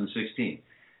 2016.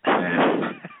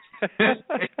 And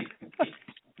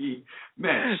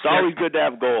man, it's always good to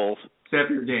have goals. Step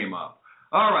your game up.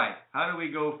 All right, how do we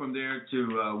go from there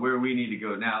to where we need to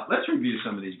go now? Let's review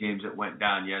some of these games that went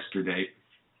down yesterday.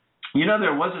 You know,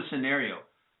 there was a scenario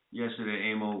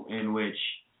yesterday, Emil, in which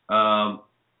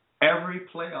every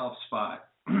playoff spot,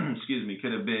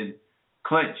 could have been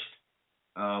clinched.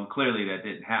 Clearly that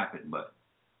didn't happen, but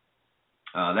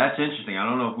that's interesting. I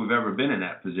don't know if we've ever been in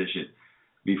that position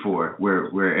before,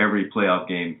 where every playoff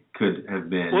game could have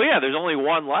been. Well, yeah, there's only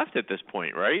one left at this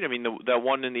point, right? I mean, that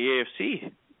one in the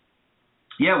AFC.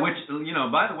 Yeah, which, you know,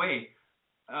 by the way,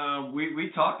 we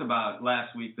talked about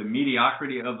last week the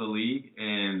mediocrity of the league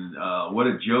and what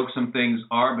a joke some things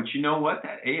are. But you know what?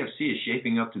 That AFC is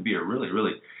shaping up to be a really,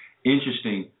 really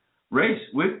interesting race.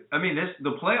 The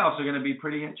playoffs are going to be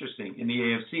pretty interesting in the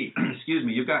AFC. Excuse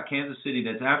me. You've got Kansas City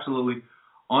that's absolutely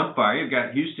on fire. You've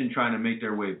got Houston trying to make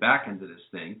their way back into this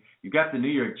thing. You've got the New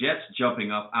York Jets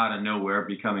jumping up out of nowhere,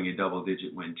 becoming a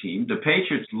double-digit win team. The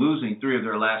Patriots losing 3 of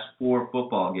their last 4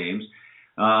 football games.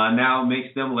 Now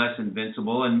makes them less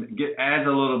invincible and adds a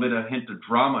little bit of hint of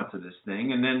drama to this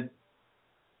thing. And then,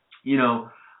 you know,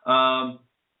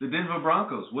 the Denver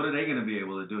Broncos, what are they going to be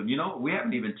able to do? And, you know, we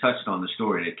haven't even touched on the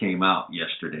story that came out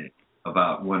yesterday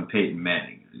about one Peyton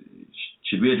Manning.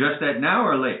 Should we address that now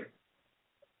or later?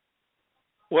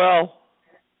 Well,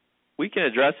 we can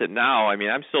address it now. I mean,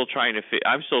 I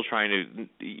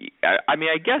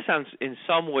guess in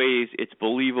some ways it's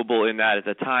believable in that at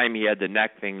the time he had the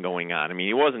neck thing going on. I mean,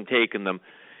 he wasn't taking them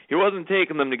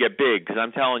to get big, because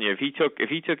I'm telling you, if he took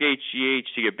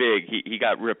HGH to get big, he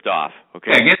got ripped off.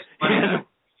 Okay. Yeah, I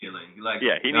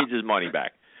guess he needs his money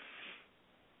back.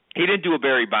 He didn't do a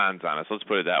Barry Bonds on us. Let's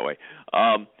put it that way.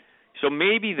 So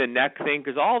maybe the neck thing,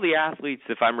 because all the athletes,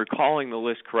 if I'm recalling the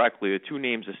list correctly, the 2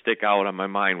 names that stick out on my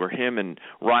mind were him and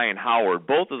Ryan Howard.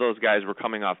 Both of those guys were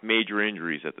coming off major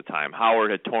injuries at the time.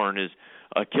 Howard had torn his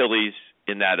Achilles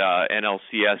in that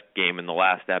NLCS game in the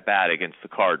last at bat against the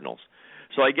Cardinals.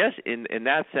 So I guess in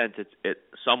that sense it's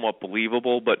somewhat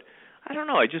believable, but I don't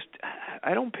know.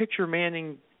 I don't picture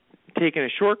Manning taking a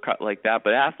shortcut like that,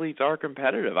 but athletes are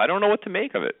competitive. I don't know what to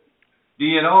make of it. Do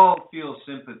you at all feel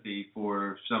sympathy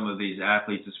for some of these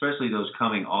athletes, especially those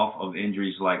coming off of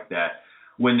injuries like that,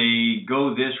 when they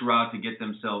go this route to get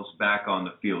themselves back on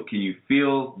the field? Can you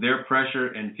feel their pressure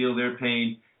and feel their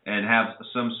pain and have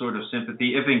some sort of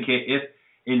sympathy, if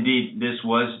indeed this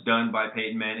was done by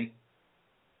Peyton Manning?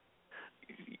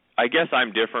 I guess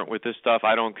I'm different with this stuff.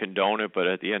 I don't condone it, but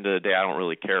at the end of the day, I don't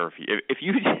really care if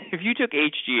you took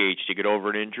HGH to get over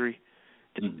an injury.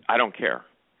 I don't care.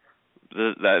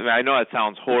 I know that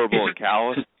sounds horrible and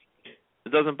callous.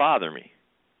 It doesn't bother me.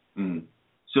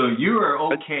 So you are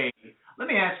okay. Let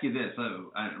me ask you this.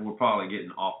 We're probably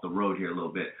getting off the road here a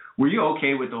little bit. Were you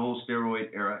okay with the whole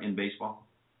steroid era in baseball?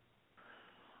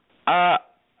 I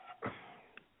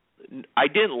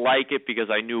didn't like it because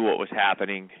I knew what was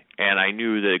happening, and I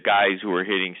knew the guys who were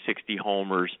hitting 60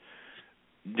 homers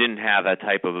didn't have that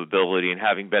type of ability. And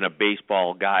having been a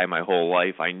baseball guy my whole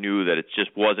life, I knew that it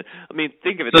just wasn't. I mean,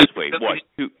 think of it this way.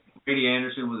 Brady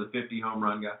Anderson was a 50 home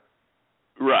run guy?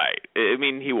 Right. I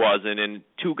mean, he wasn't. And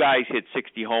two guys hit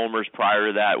 60 homers prior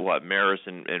to that, Maris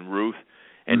and Ruth.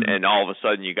 And all of a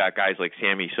sudden you got guys like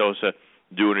Sammy Sosa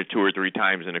doing it 2 or 3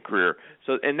 times in a career.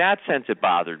 So in that sense, it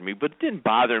bothered me, but it didn't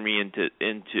bother me into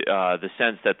the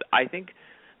sense that I think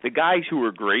the guys who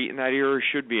were great in that era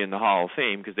should be in the Hall of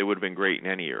Fame because they would have been great in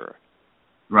any era.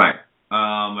 Right.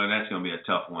 And that's going to be a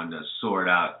tough one to sort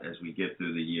out as we get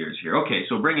through the years here. Okay,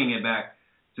 so bringing it back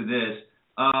to this,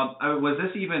 was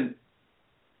this even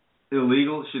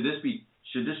illegal? Should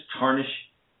this tarnish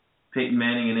Peyton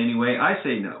Manning in any way? I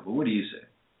say no, but what do you say?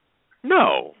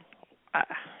 No.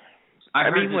 I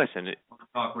mean, listen,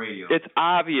 talk radio. It's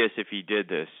obvious if he did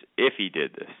this,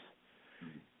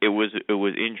 it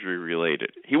was injury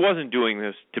related. He wasn't doing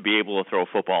this to be able to throw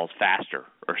footballs faster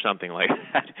or something like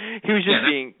that. He was just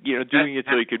doing it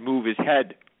so he could move his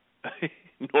head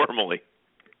normally.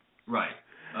 Right.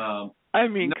 I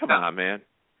mean, come on, man.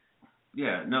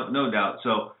 Yeah, no doubt.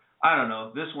 So I don't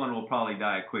know. This one will probably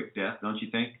die a quick death, don't you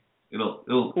think?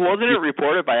 Wasn't it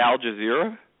reported by Al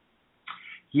Jazeera?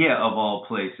 Yeah, of all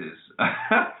places.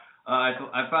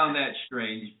 I found that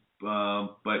strange,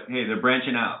 but hey, they're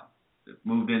branching out. They've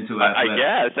moved into athletics. I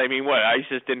guess. I mean, what,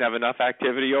 ISIS didn't have enough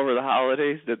activity over the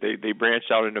holidays that they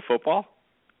branched out into football?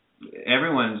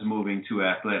 Everyone's moving to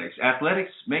athletics.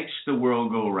 Athletics makes the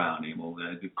world go around, Emil.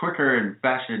 The quicker and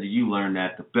faster that you learn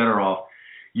that, the better off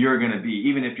you're going to be,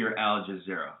 even if you're Al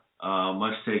Jazeera.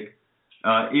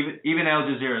 Even Al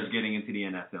Jazeera is getting into the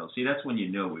NFL. See, that's when you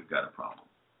know we've got a problem.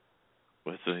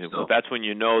 So that's when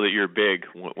you know that you're big,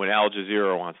 when Al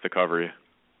Jazeera wants to cover you.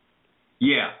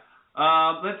 Yeah.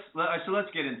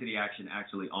 Let's get into the action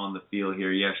actually on the field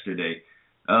here yesterday.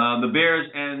 The Bears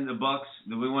and the Bucks,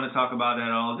 do we want to talk about that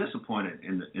at all? Disappointed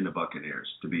in the Buccaneers,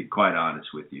 to be quite honest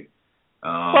with you.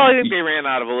 Well, I think they ran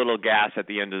out of a little gas at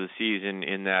the end of the season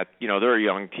in that, they're a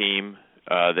young team.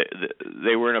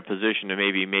 They were in a position to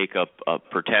maybe make a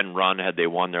pretend run had they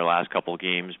won their last couple of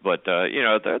games, but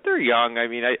they're young. I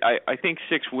mean, I think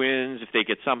 6 wins if they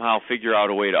could somehow figure out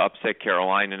a way to upset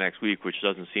Carolina next week, which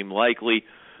doesn't seem likely.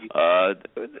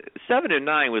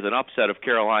 7-9 with an upset of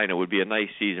Carolina would be a nice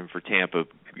season for Tampa,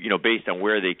 based on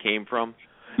where they came from.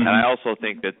 And I also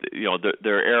think that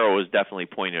their arrow is definitely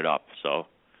pointed up, so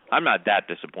I'm not that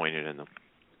disappointed in them.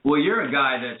 Well, you're a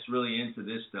guy that's really into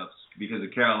this stuff because the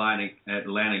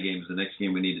Carolina-Atlanta game is the next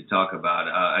game we need to talk about.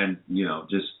 And,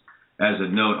 just as a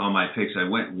note on my picks, I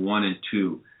went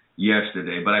 1-2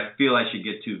 yesterday, but I feel I should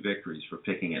get 2 victories for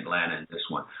picking Atlanta in this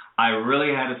one. I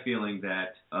really had a feeling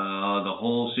that the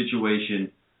whole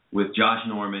situation with Josh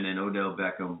Norman and Odell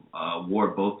Beckham wore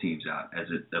both teams out, as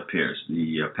it appears.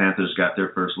 The Panthers got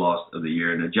their first loss of the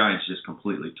year, and the Giants just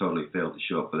totally failed to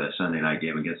show up for that Sunday night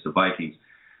game against the Vikings.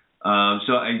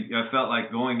 So I felt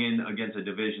like going in against a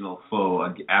divisional foe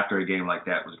after a game like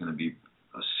that was going to be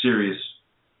a serious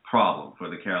problem for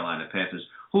the Carolina Panthers,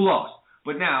 who lost.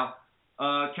 But now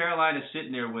Carolina's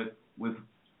sitting there with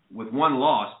 1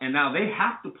 loss, and now they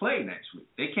have to play next week.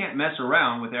 They can't mess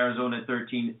around with Arizona at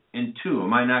 13-2.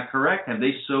 Am I not correct? Have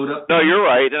they sewed up? No, you're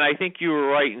right, and I think you were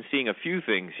right in seeing a few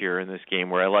things here in this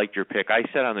game where I liked your pick. I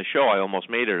said on the show I almost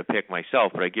made it a pick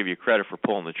myself, but I give you credit for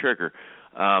pulling the trigger.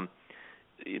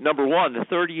 Number one, the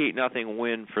 38-0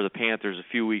 win for the Panthers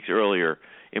a few weeks earlier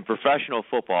in professional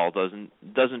football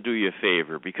doesn't do you a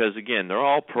favor because, again, they're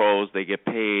all pros. They get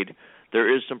paid.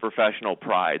 There is some professional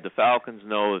pride. The Falcons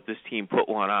know that this team put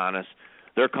one on us.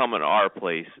 they're coming to our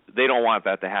place. They don't want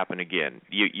that to happen again.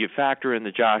 You factor in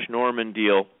the Josh Norman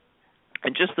deal,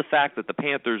 and just the fact that the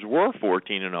Panthers were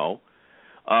 14-0.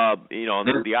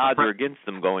 The odds are against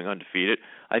them going undefeated.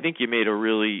 I think you made a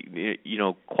really,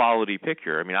 quality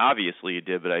picture. I mean, obviously you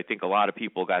did, but I think a lot of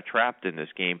people got trapped in this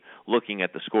game looking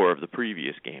at the score of the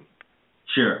previous game.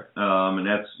 Sure, and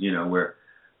that's where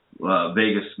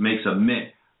Vegas makes a mint.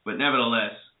 But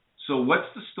nevertheless, so what's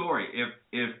the story?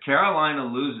 If Carolina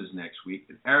loses next week,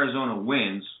 if Arizona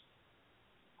wins,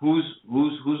 who's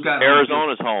got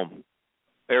Arizona's home?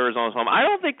 Arizona's home. I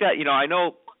don't think that I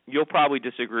know. You'll probably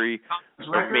disagree,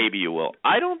 or maybe you will.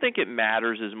 I don't think it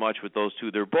matters as much with those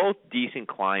two. They're both decent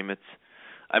climates.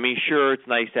 I mean, sure, it's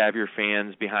nice to have your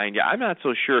fans behind you. I'm not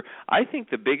so sure. I think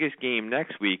the biggest game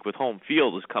next week with home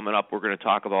field is coming up. We're going to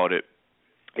talk about it,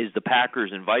 is the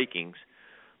Packers and Vikings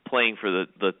playing for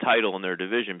the title in their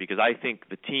division, because I think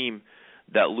the team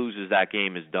that loses that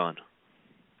game is done.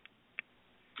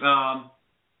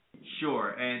 Sure,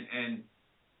 and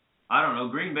I don't know.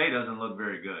 Green Bay doesn't look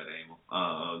very good, Emil.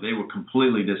 They were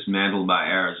completely dismantled by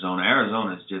Arizona.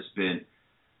 Arizona's just been,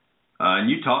 and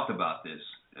you talked about this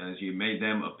as you made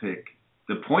them a pick.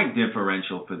 The point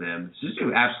differential for them is just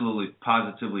absolutely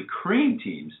positively cream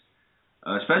teams,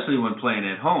 especially when playing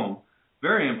at home.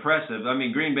 Very impressive. I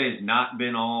mean, Green Bay's not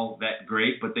been all that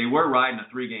great, but they were riding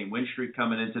a 3-game win streak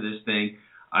coming into this thing.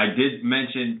 I did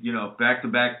mention,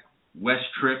 back-to-back West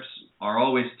trips are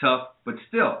always tough, but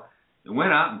still, they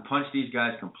went out and punched these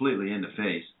guys completely in the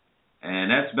face.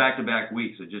 And that's back-to-back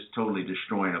weeks of just totally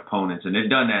destroying opponents. And they've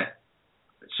done that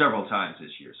several times this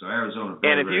year. So Arizona.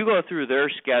 And if you go through their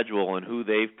schedule and who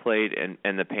they've played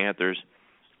and the Panthers,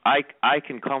 I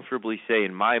can comfortably say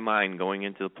in my mind going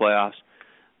into the playoffs,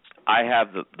 I have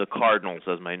the Cardinals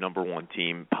as my number one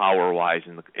team power-wise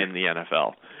in the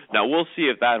NFL. Now, we'll see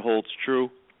if that holds true,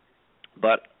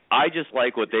 but I just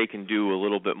like what they can do a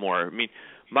little bit more. I mean,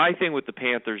 my thing with the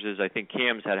Panthers is I think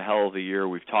Cam's had a hell of a year.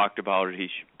 We've talked about it. He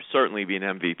should certainly be an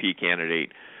MVP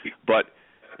candidate. But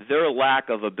their lack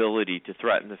of ability to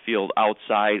threaten the field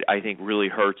outside, I think, really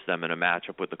hurts them in a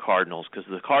matchup with the Cardinals, because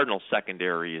the Cardinals'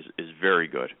 secondary is very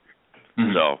good.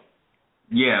 Mm-hmm. So,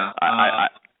 yeah.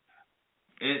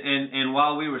 And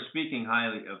while we were speaking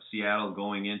highly of Seattle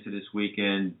going into this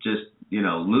weekend, just,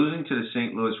 losing to the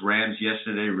St. Louis Rams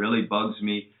yesterday really bugs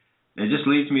me. It just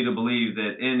leads me to believe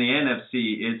that in the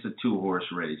NFC, it's a two-horse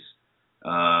race.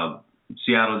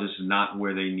 Seattle just is not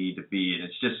where they need to be, and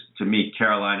it's just, to me,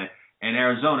 Carolina and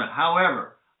Arizona.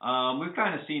 However, we've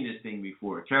kind of seen this thing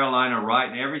before. Carolina, right,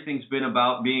 and everything's been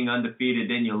about being undefeated.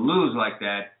 Then you lose like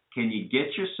that. Can you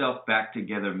get yourself back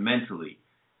together mentally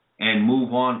and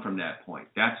move on from that point?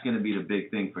 That's going to be the big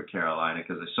thing for Carolina,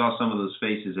 because I saw some of those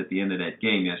faces at the end of that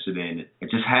game yesterday, and it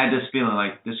just had this feeling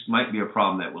like this might be a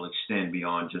problem that will extend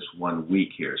beyond just 1 week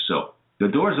here. So the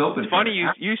door's open. It's funny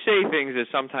you say things that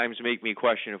sometimes make me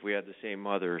question if we had the same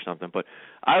mother or something, but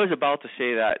I was about to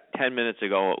say that 10 minutes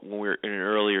ago when we were in an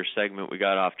earlier segment. We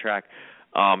got off track.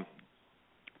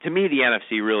 To me, the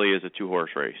NFC really is a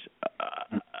two-horse race.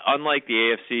 Unlike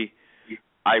the AFC,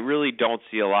 I really don't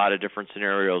see a lot of different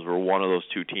scenarios where one of those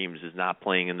two teams is not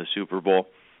playing in the Super Bowl.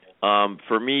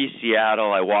 For me,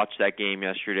 Seattle, I watched that game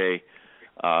yesterday.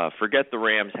 Forget the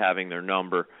Rams having their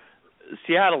number.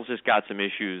 Seattle's just got some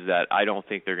issues that I don't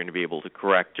think they're going to be able to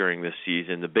correct during this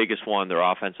season. The biggest one, their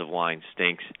offensive line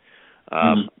stinks.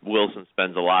 Wilson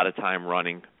spends a lot of time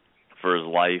running for his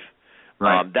life.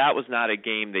 Right. That was not a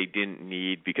game they didn't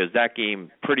need, because that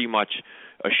game pretty much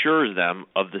assures them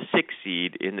of the 6th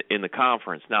seed in the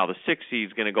conference. Now, the 6th seed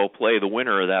is going to go play the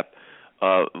winner of that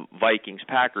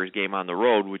Vikings-Packers game on the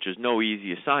road, which is no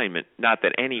easy assignment. Not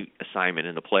that any assignment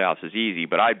in the playoffs is easy,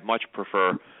 but I'd much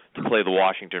prefer to play the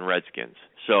Washington Redskins.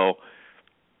 So,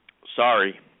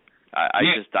 sorry, I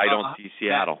don't see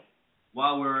Seattle.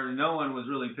 While no one was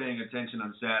really paying attention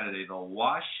on Saturday, the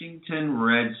Washington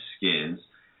Redskins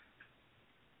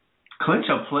clinch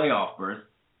a playoff berth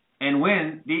and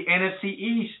win the NFC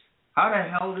East. How the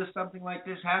hell does something like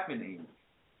this happen, Amy?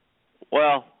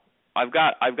 Well, I've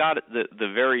got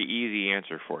the very easy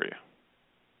answer for you.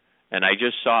 And I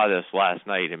just saw this last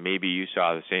night, and maybe you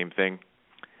saw the same thing.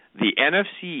 The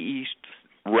NFC East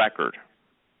record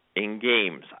in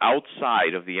games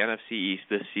outside of the NFC East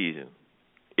this season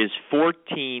is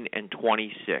 14-26.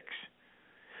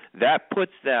 That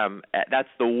puts them that's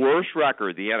the worst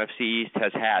record the NFC East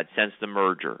has had since the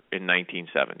merger in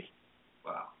 1970.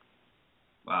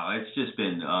 Wow, it's just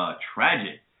been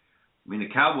tragic. I mean,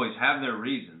 the Cowboys have their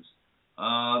reasons.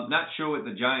 Not sure what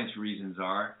the Giants' reasons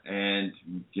are, and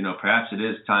perhaps it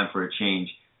is time for a change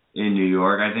in New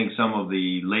York. I think some of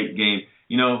the late game,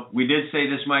 we did say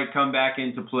this might come back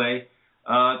into play.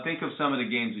 think of some of the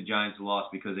games the Giants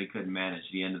lost because they couldn't manage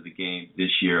the end of the game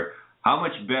this year. How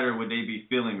much better would they be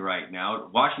feeling right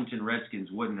now? Washington Redskins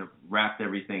wouldn't have wrapped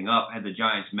everything up had the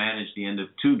Giants managed the end of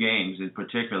 2 games in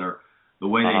particular the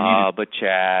way they needed. But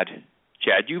Chad,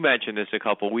 you mentioned this a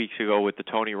couple of weeks ago with the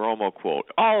Tony Romo quote.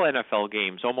 All NFL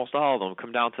games, almost all of them,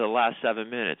 come down to the last 7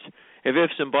 minutes. If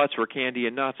ifs and buts were candy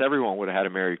and nuts, everyone would have had a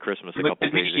Merry Christmas a couple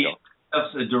of days ago.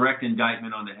 That's a direct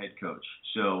indictment on the head coach.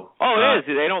 So. It is.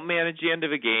 They don't manage the end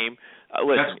of a game.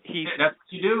 Listen, that's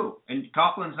what you do, and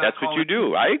Coughlin's not. That's what you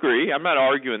do. I agree. I'm not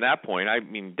arguing that point. I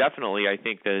mean, definitely, I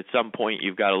think that at some point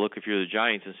you've got to look if you're the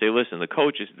Giants and say, listen, the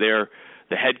coach is there,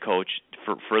 the head coach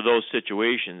for those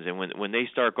situations, and when they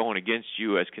start going against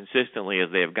you as consistently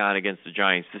as they have gone against the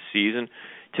Giants this season,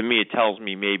 to me it tells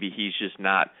me maybe he's just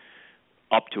not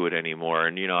up to it anymore.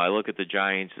 And I look at the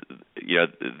Giants.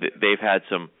 They've had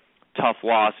some tough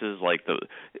losses,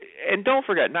 and don't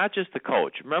forget, not just the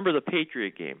coach. Remember the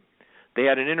Patriot game. They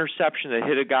had an interception that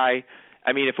hit a guy.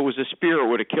 I mean, if it was a spear, it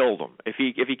would have killed him. If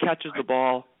he catches the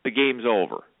ball, the game's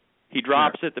over. He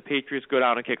drops it, the Patriots go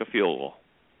down and kick a field goal.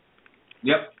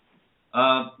 Yep.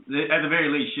 At the very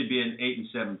least, should be an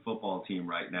 8-7 football team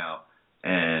right now,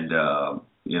 and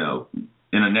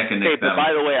in a neck and neck battle. But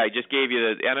by the way, I just gave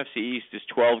you the NFC East is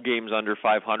 12 games under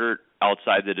 500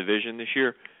 outside the division this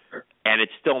year. And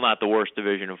it's still not the worst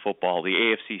division in football. The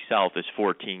AFC South is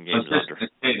 14 games under.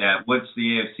 Say that. What's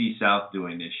the AFC South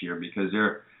doing this year? Because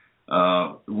they're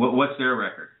what's their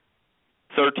record?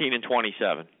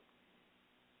 13-27.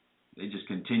 They just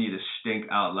continue to stink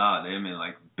out loud. I mean,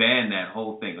 ban that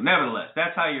whole thing. Nevertheless,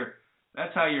 that's how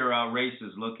your race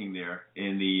is looking there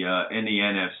in the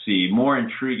NFC. More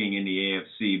intriguing in the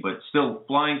AFC, but still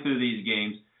flying through these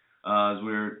games as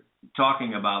we're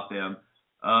talking about them.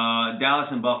 Dallas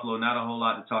and Buffalo, not a whole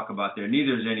lot to talk about there.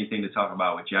 Neither is anything to talk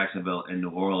about with Jacksonville and New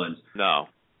Orleans. No.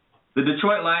 The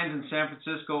Detroit Lions and San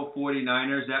Francisco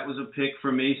 49ers, that was a pick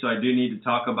for me, so I do need to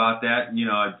talk about that.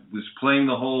 I was playing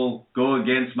the whole go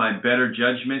against my better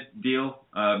judgment deal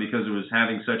because it was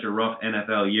having such a rough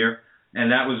NFL year,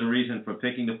 and that was the reason for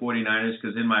picking the 49ers,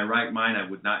 because in my right mind I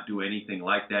would not do anything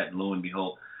like that, and lo and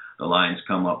behold, the Lions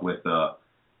come up with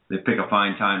they pick a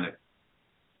fine time to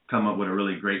come up with a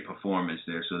really great performance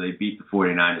there. So they beat the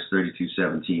 49ers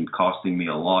 32-17, costing me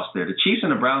a loss there. The Chiefs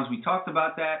and the Browns, we talked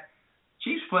about that.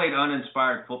 Chiefs played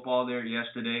uninspired football there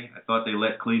yesterday. I thought they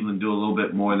let Cleveland do a little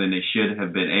bit more than they should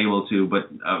have been able to,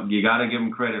 but you got to give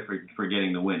them credit for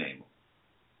getting the win, Abel.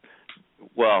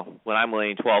 Well, when I'm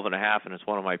laying 12.5 and it's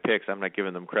one of my picks, I'm not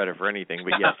giving them credit for anything,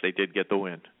 but yes, they did get the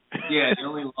win. Yeah, the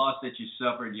only loss that you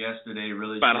suffered yesterday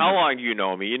really. Man, how long do you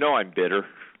know me? You know I'm bitter.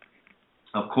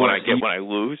 Of course. When I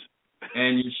lose.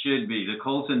 And you should be. The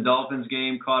Colts and Dolphins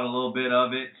game caught a little bit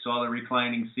of it, saw the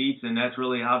reclining seats, and that's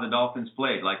really how the Dolphins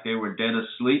played, like they were dead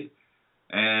asleep.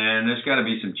 And there's got to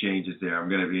be some changes there. I'm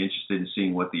going to be interested in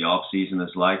seeing what the offseason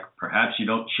is like. Perhaps you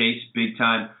don't chase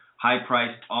big-time,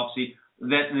 high-priced offseason.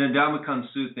 That Ndamukong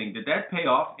Suh thing, did that pay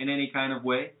off in any kind of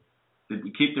way? Did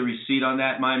we keep the receipt on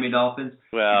that, Miami Dolphins?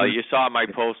 Well, you saw my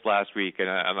post last week,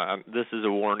 and this is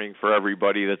a warning for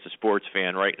everybody that's a sports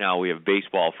fan. Right now we have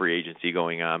baseball free agency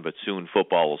going on, but soon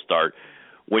football will start.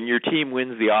 When your team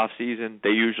wins the off season, they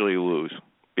usually lose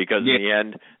because in the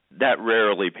end, that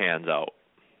rarely pans out.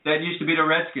 That used to be the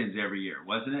Redskins every year,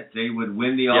 wasn't it? They would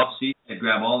win the off season, they'd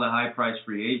grab all the high-priced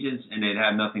free agents, and they'd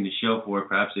have nothing to show for it.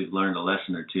 Perhaps they've learned a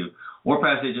lesson or two, or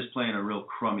perhaps they just play in a real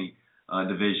crummy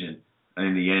division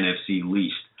in the NFC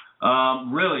least.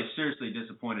 Really seriously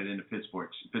disappointed in the Pittsburgh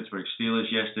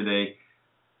Steelers yesterday.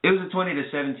 It was a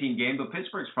 20-17 game, but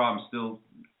Pittsburgh's problem still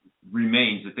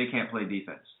remains that they can't play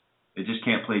defense. They just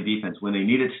can't play defense. When they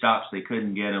needed stops, they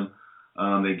couldn't get them.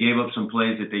 They gave up some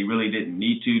plays that they really didn't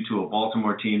need to a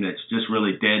Baltimore team that's just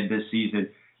really dead this season.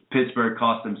 Pittsburgh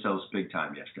cost themselves big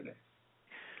time yesterday.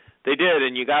 They did,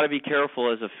 and you got to be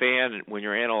careful as a fan when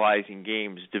you're analyzing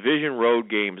games. Division road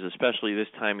games, especially this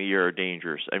time of year, are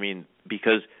dangerous. I mean,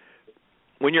 because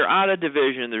when you're out of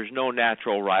division, there's no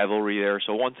natural rivalry there.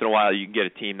 So once in a while, you can get a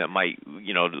team that might,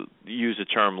 to use the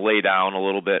term, lay down a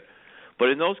little bit. But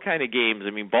in those kind of games,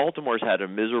 I mean, Baltimore's had a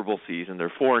miserable season.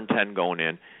 They're 4-10 going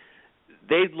in.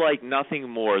 They'd like nothing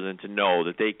more than to know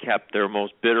that they kept their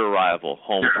most bitter rival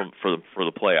home for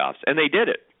the playoffs, and they did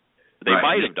it. They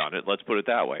might have done it. Let's put it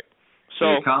that way.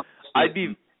 So I'd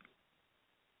be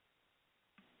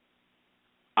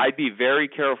very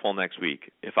careful next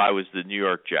week if I was the New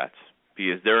York Jets,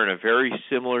 because they're in a very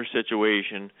similar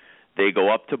situation. They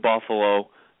go up to Buffalo.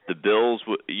 The Bills,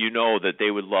 that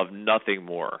they would love nothing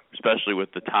more, especially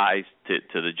with the ties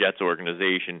to the Jets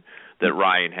organization that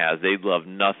Ryan has. They'd love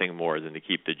nothing more than to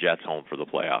keep the Jets home for the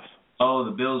playoffs. Oh,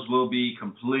 the Bills will be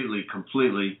completely,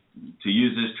 to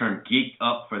use this term, geeked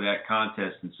up for that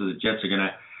contest, and so the Jets are going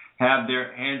to have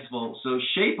their hands full. So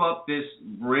shape up this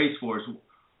race for us.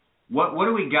 What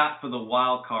do we got for the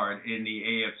wild card in the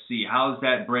AFC? How's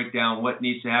that breakdown? What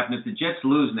needs to happen? If the Jets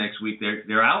lose next week,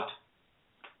 they're out?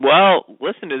 Well,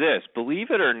 listen to this.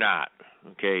 Believe it or not,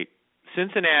 okay,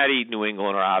 Cincinnati, New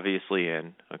England are obviously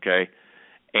in, okay,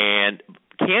 and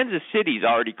Kansas City's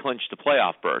already clinched the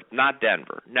playoff berth, not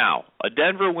Denver. Now, a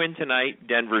Denver win tonight,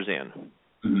 Denver's in.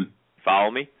 Mm-hmm.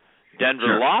 Follow me? Denver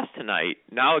Sure. lost tonight.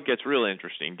 Now it gets real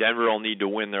interesting. Denver will need to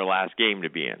win their last game to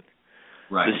be in.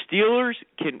 Right. The Steelers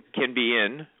can be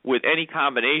in with any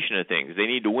combination of things. They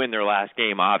need to win their last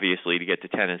game, obviously, to get to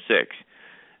 10-6.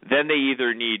 Then they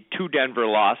either need 2 Denver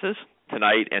losses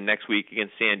tonight and next week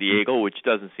against San Diego, which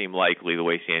doesn't seem likely the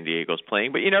way San Diego's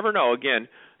playing, but you never know. Again,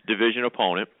 division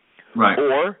opponent. Right.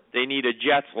 Or they need a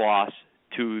Jets loss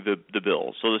to the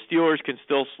Bills. So the Steelers can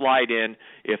still slide in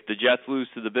if the Jets lose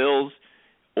to the Bills,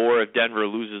 or if Denver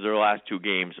loses their last 2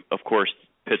 games. Of course,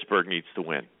 Pittsburgh needs to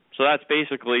win. So that's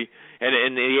basically, and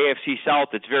in the AFC South,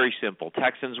 it's very simple.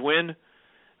 Texans win,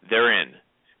 they're in.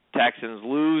 Texans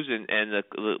lose, and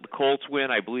the Colts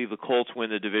win. I believe the Colts win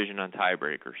the division on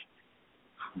tiebreakers.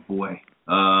 Boy,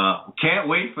 can't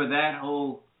wait for that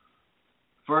whole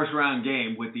first round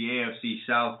game with the AFC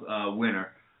South winner.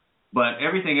 But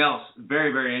everything else,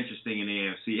 very, very interesting in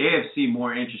the AFC. AFC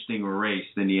more interesting race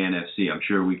than the NFC. I'm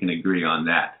sure we can agree on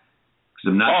that. 'Cause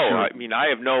I'm not sure. I mean, I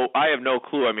have no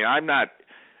clue. I mean, I'm not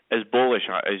as bullish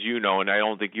as you know, and I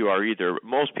don't think you are either.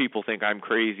 Most people think I'm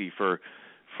crazy for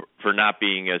not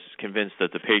being as convinced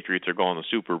that the Patriots are going to the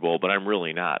Super Bowl, but I'm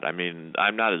really not. I mean,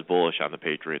 I'm not as bullish on the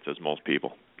Patriots as most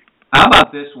people. How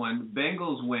about this one?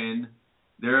 Bengals win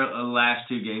their last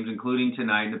 2 games, including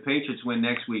tonight. The Patriots win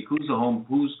next week. Who's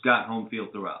got home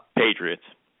field throughout? Patriots.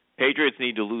 Patriots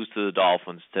need to lose to the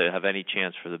Dolphins to have any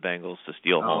chance for the Bengals to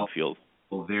steal home field.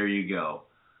 Well, there you go.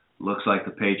 Looks like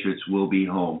the Patriots will be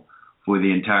home for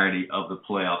the entirety of the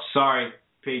playoffs. Sorry,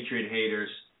 Patriot haters.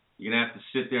 You're going to have to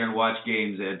sit there and watch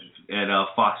games at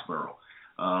Foxborough.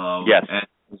 Yes.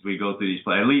 As we go through these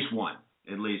plays. At least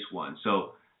one.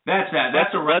 So that's that.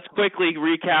 Let's quickly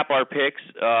recap our picks.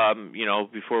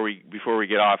 Before we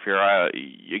get off here.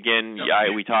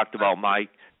 We talked about my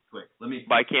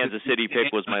Kansas City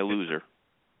pick was my loser.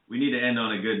 We need to end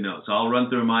on a good note, so I'll run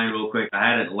through mine real quick. I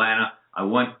had Atlanta. I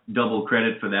want double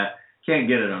credit for that. Can't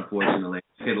get it, unfortunately.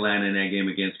 Atlanta in that game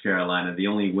against Carolina. The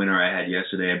only winner I had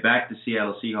yesterday. I backed the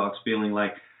Seattle Seahawks, feeling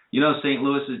like, St.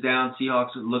 Louis is down.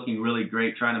 Seahawks are looking really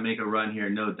great, trying to make a run here.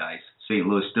 No dice. St.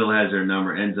 Louis still has their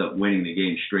number, ends up winning the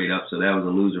game straight up, so that was a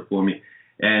loser for me.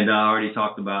 And I already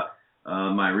talked about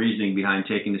my reasoning behind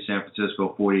taking the San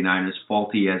Francisco 49ers,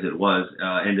 faulty as it was,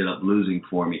 ended up losing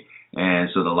for me. And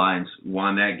so the Lions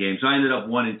won that game. So I ended up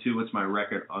 1-2. What's my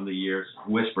record on the year?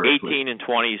 Whisper.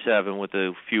 18-27 with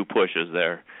a few pushes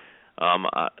there. On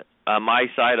my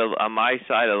side of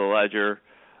the ledger,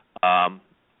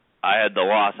 I had the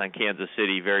loss on Kansas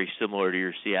City, very similar to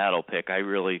your Seattle pick. I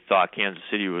really thought Kansas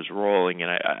City was rolling,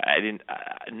 and I didn't.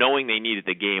 Knowing they needed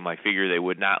the game, I figured they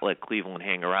would not let Cleveland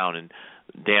hang around. And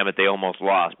damn it, they almost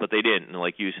lost, but they didn't. And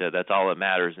like you said, that's all that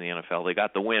matters in the NFL. They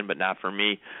got the win, but not for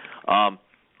me.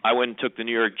 I went and took the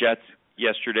New York Jets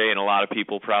yesterday, and a lot of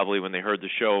people probably, when they heard the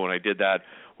show when I did that,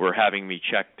 were having me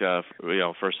checked,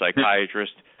 for a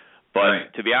psychiatrist. But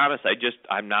right. To be honest,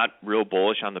 I'm not real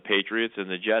bullish on the Patriots and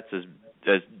the Jets.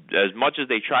 As much as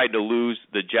they tried to lose,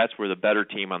 the Jets were the better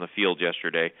team on the field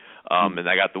yesterday, and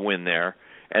I got the win there.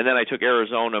 And then I took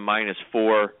Arizona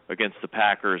 -4 against the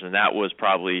Packers, and that was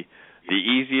probably the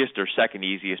easiest or second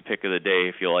easiest pick of the day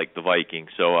if you like the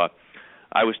Vikings. So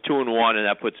I was 2-1, and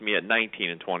that puts me at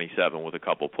 19-27 with a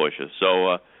couple pushes.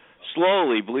 So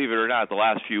slowly, believe it or not, the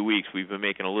last few weeks we've been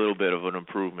making a little bit of an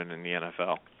improvement in the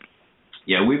NFL.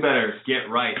 Yeah, we better get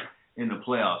right in the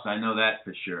playoffs. I know that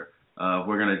for sure. If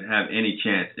we're going to have any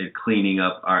chance at cleaning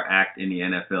up our act in the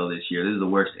NFL this year. This is the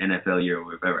worst NFL year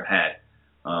we've ever had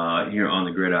here on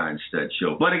the Gridiron Studs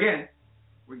Show. But again,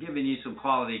 we're giving you some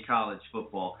quality college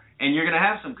football. And you're going to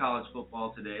have some college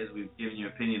football today, as we've given you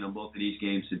an opinion on both of these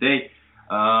games today.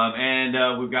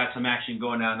 And we've got some action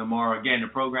going down tomorrow. Again, the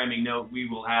programming note, we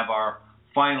will have our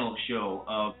final show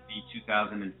of the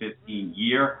 2015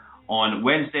 year on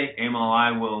Wednesday. Emil and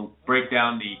I will break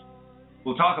down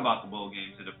we'll talk about the bowl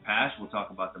games that have passed. We'll talk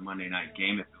about the Monday night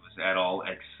game if it was at all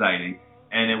exciting.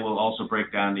 And then we'll also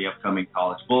break down the upcoming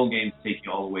college bowl games, take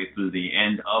you all the way through the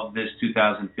end of this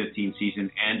 2015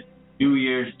 season and New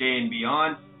Year's Day and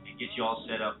beyond, and get you all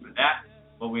set up for that.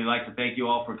 But we'd like to thank you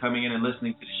all for coming in and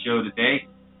listening to the show today.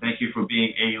 Thank you for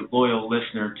being a loyal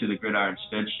listener to the Gridiron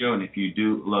Studs Show. And if you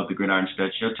do love the Gridiron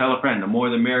Studs Show, tell a friend. The more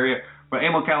the merrier. For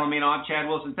Emil Calamino, I'm Chad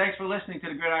Wilson. Thanks for listening to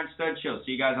the Gridiron Studs Show.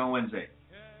 See you guys on Wednesday.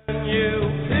 Can you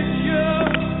picture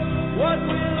what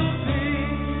will be?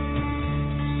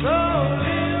 So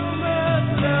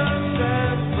limitless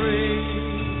and free,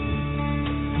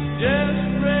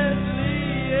 desperately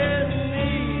in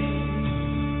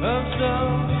need of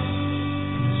some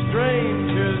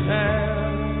stranger's hand.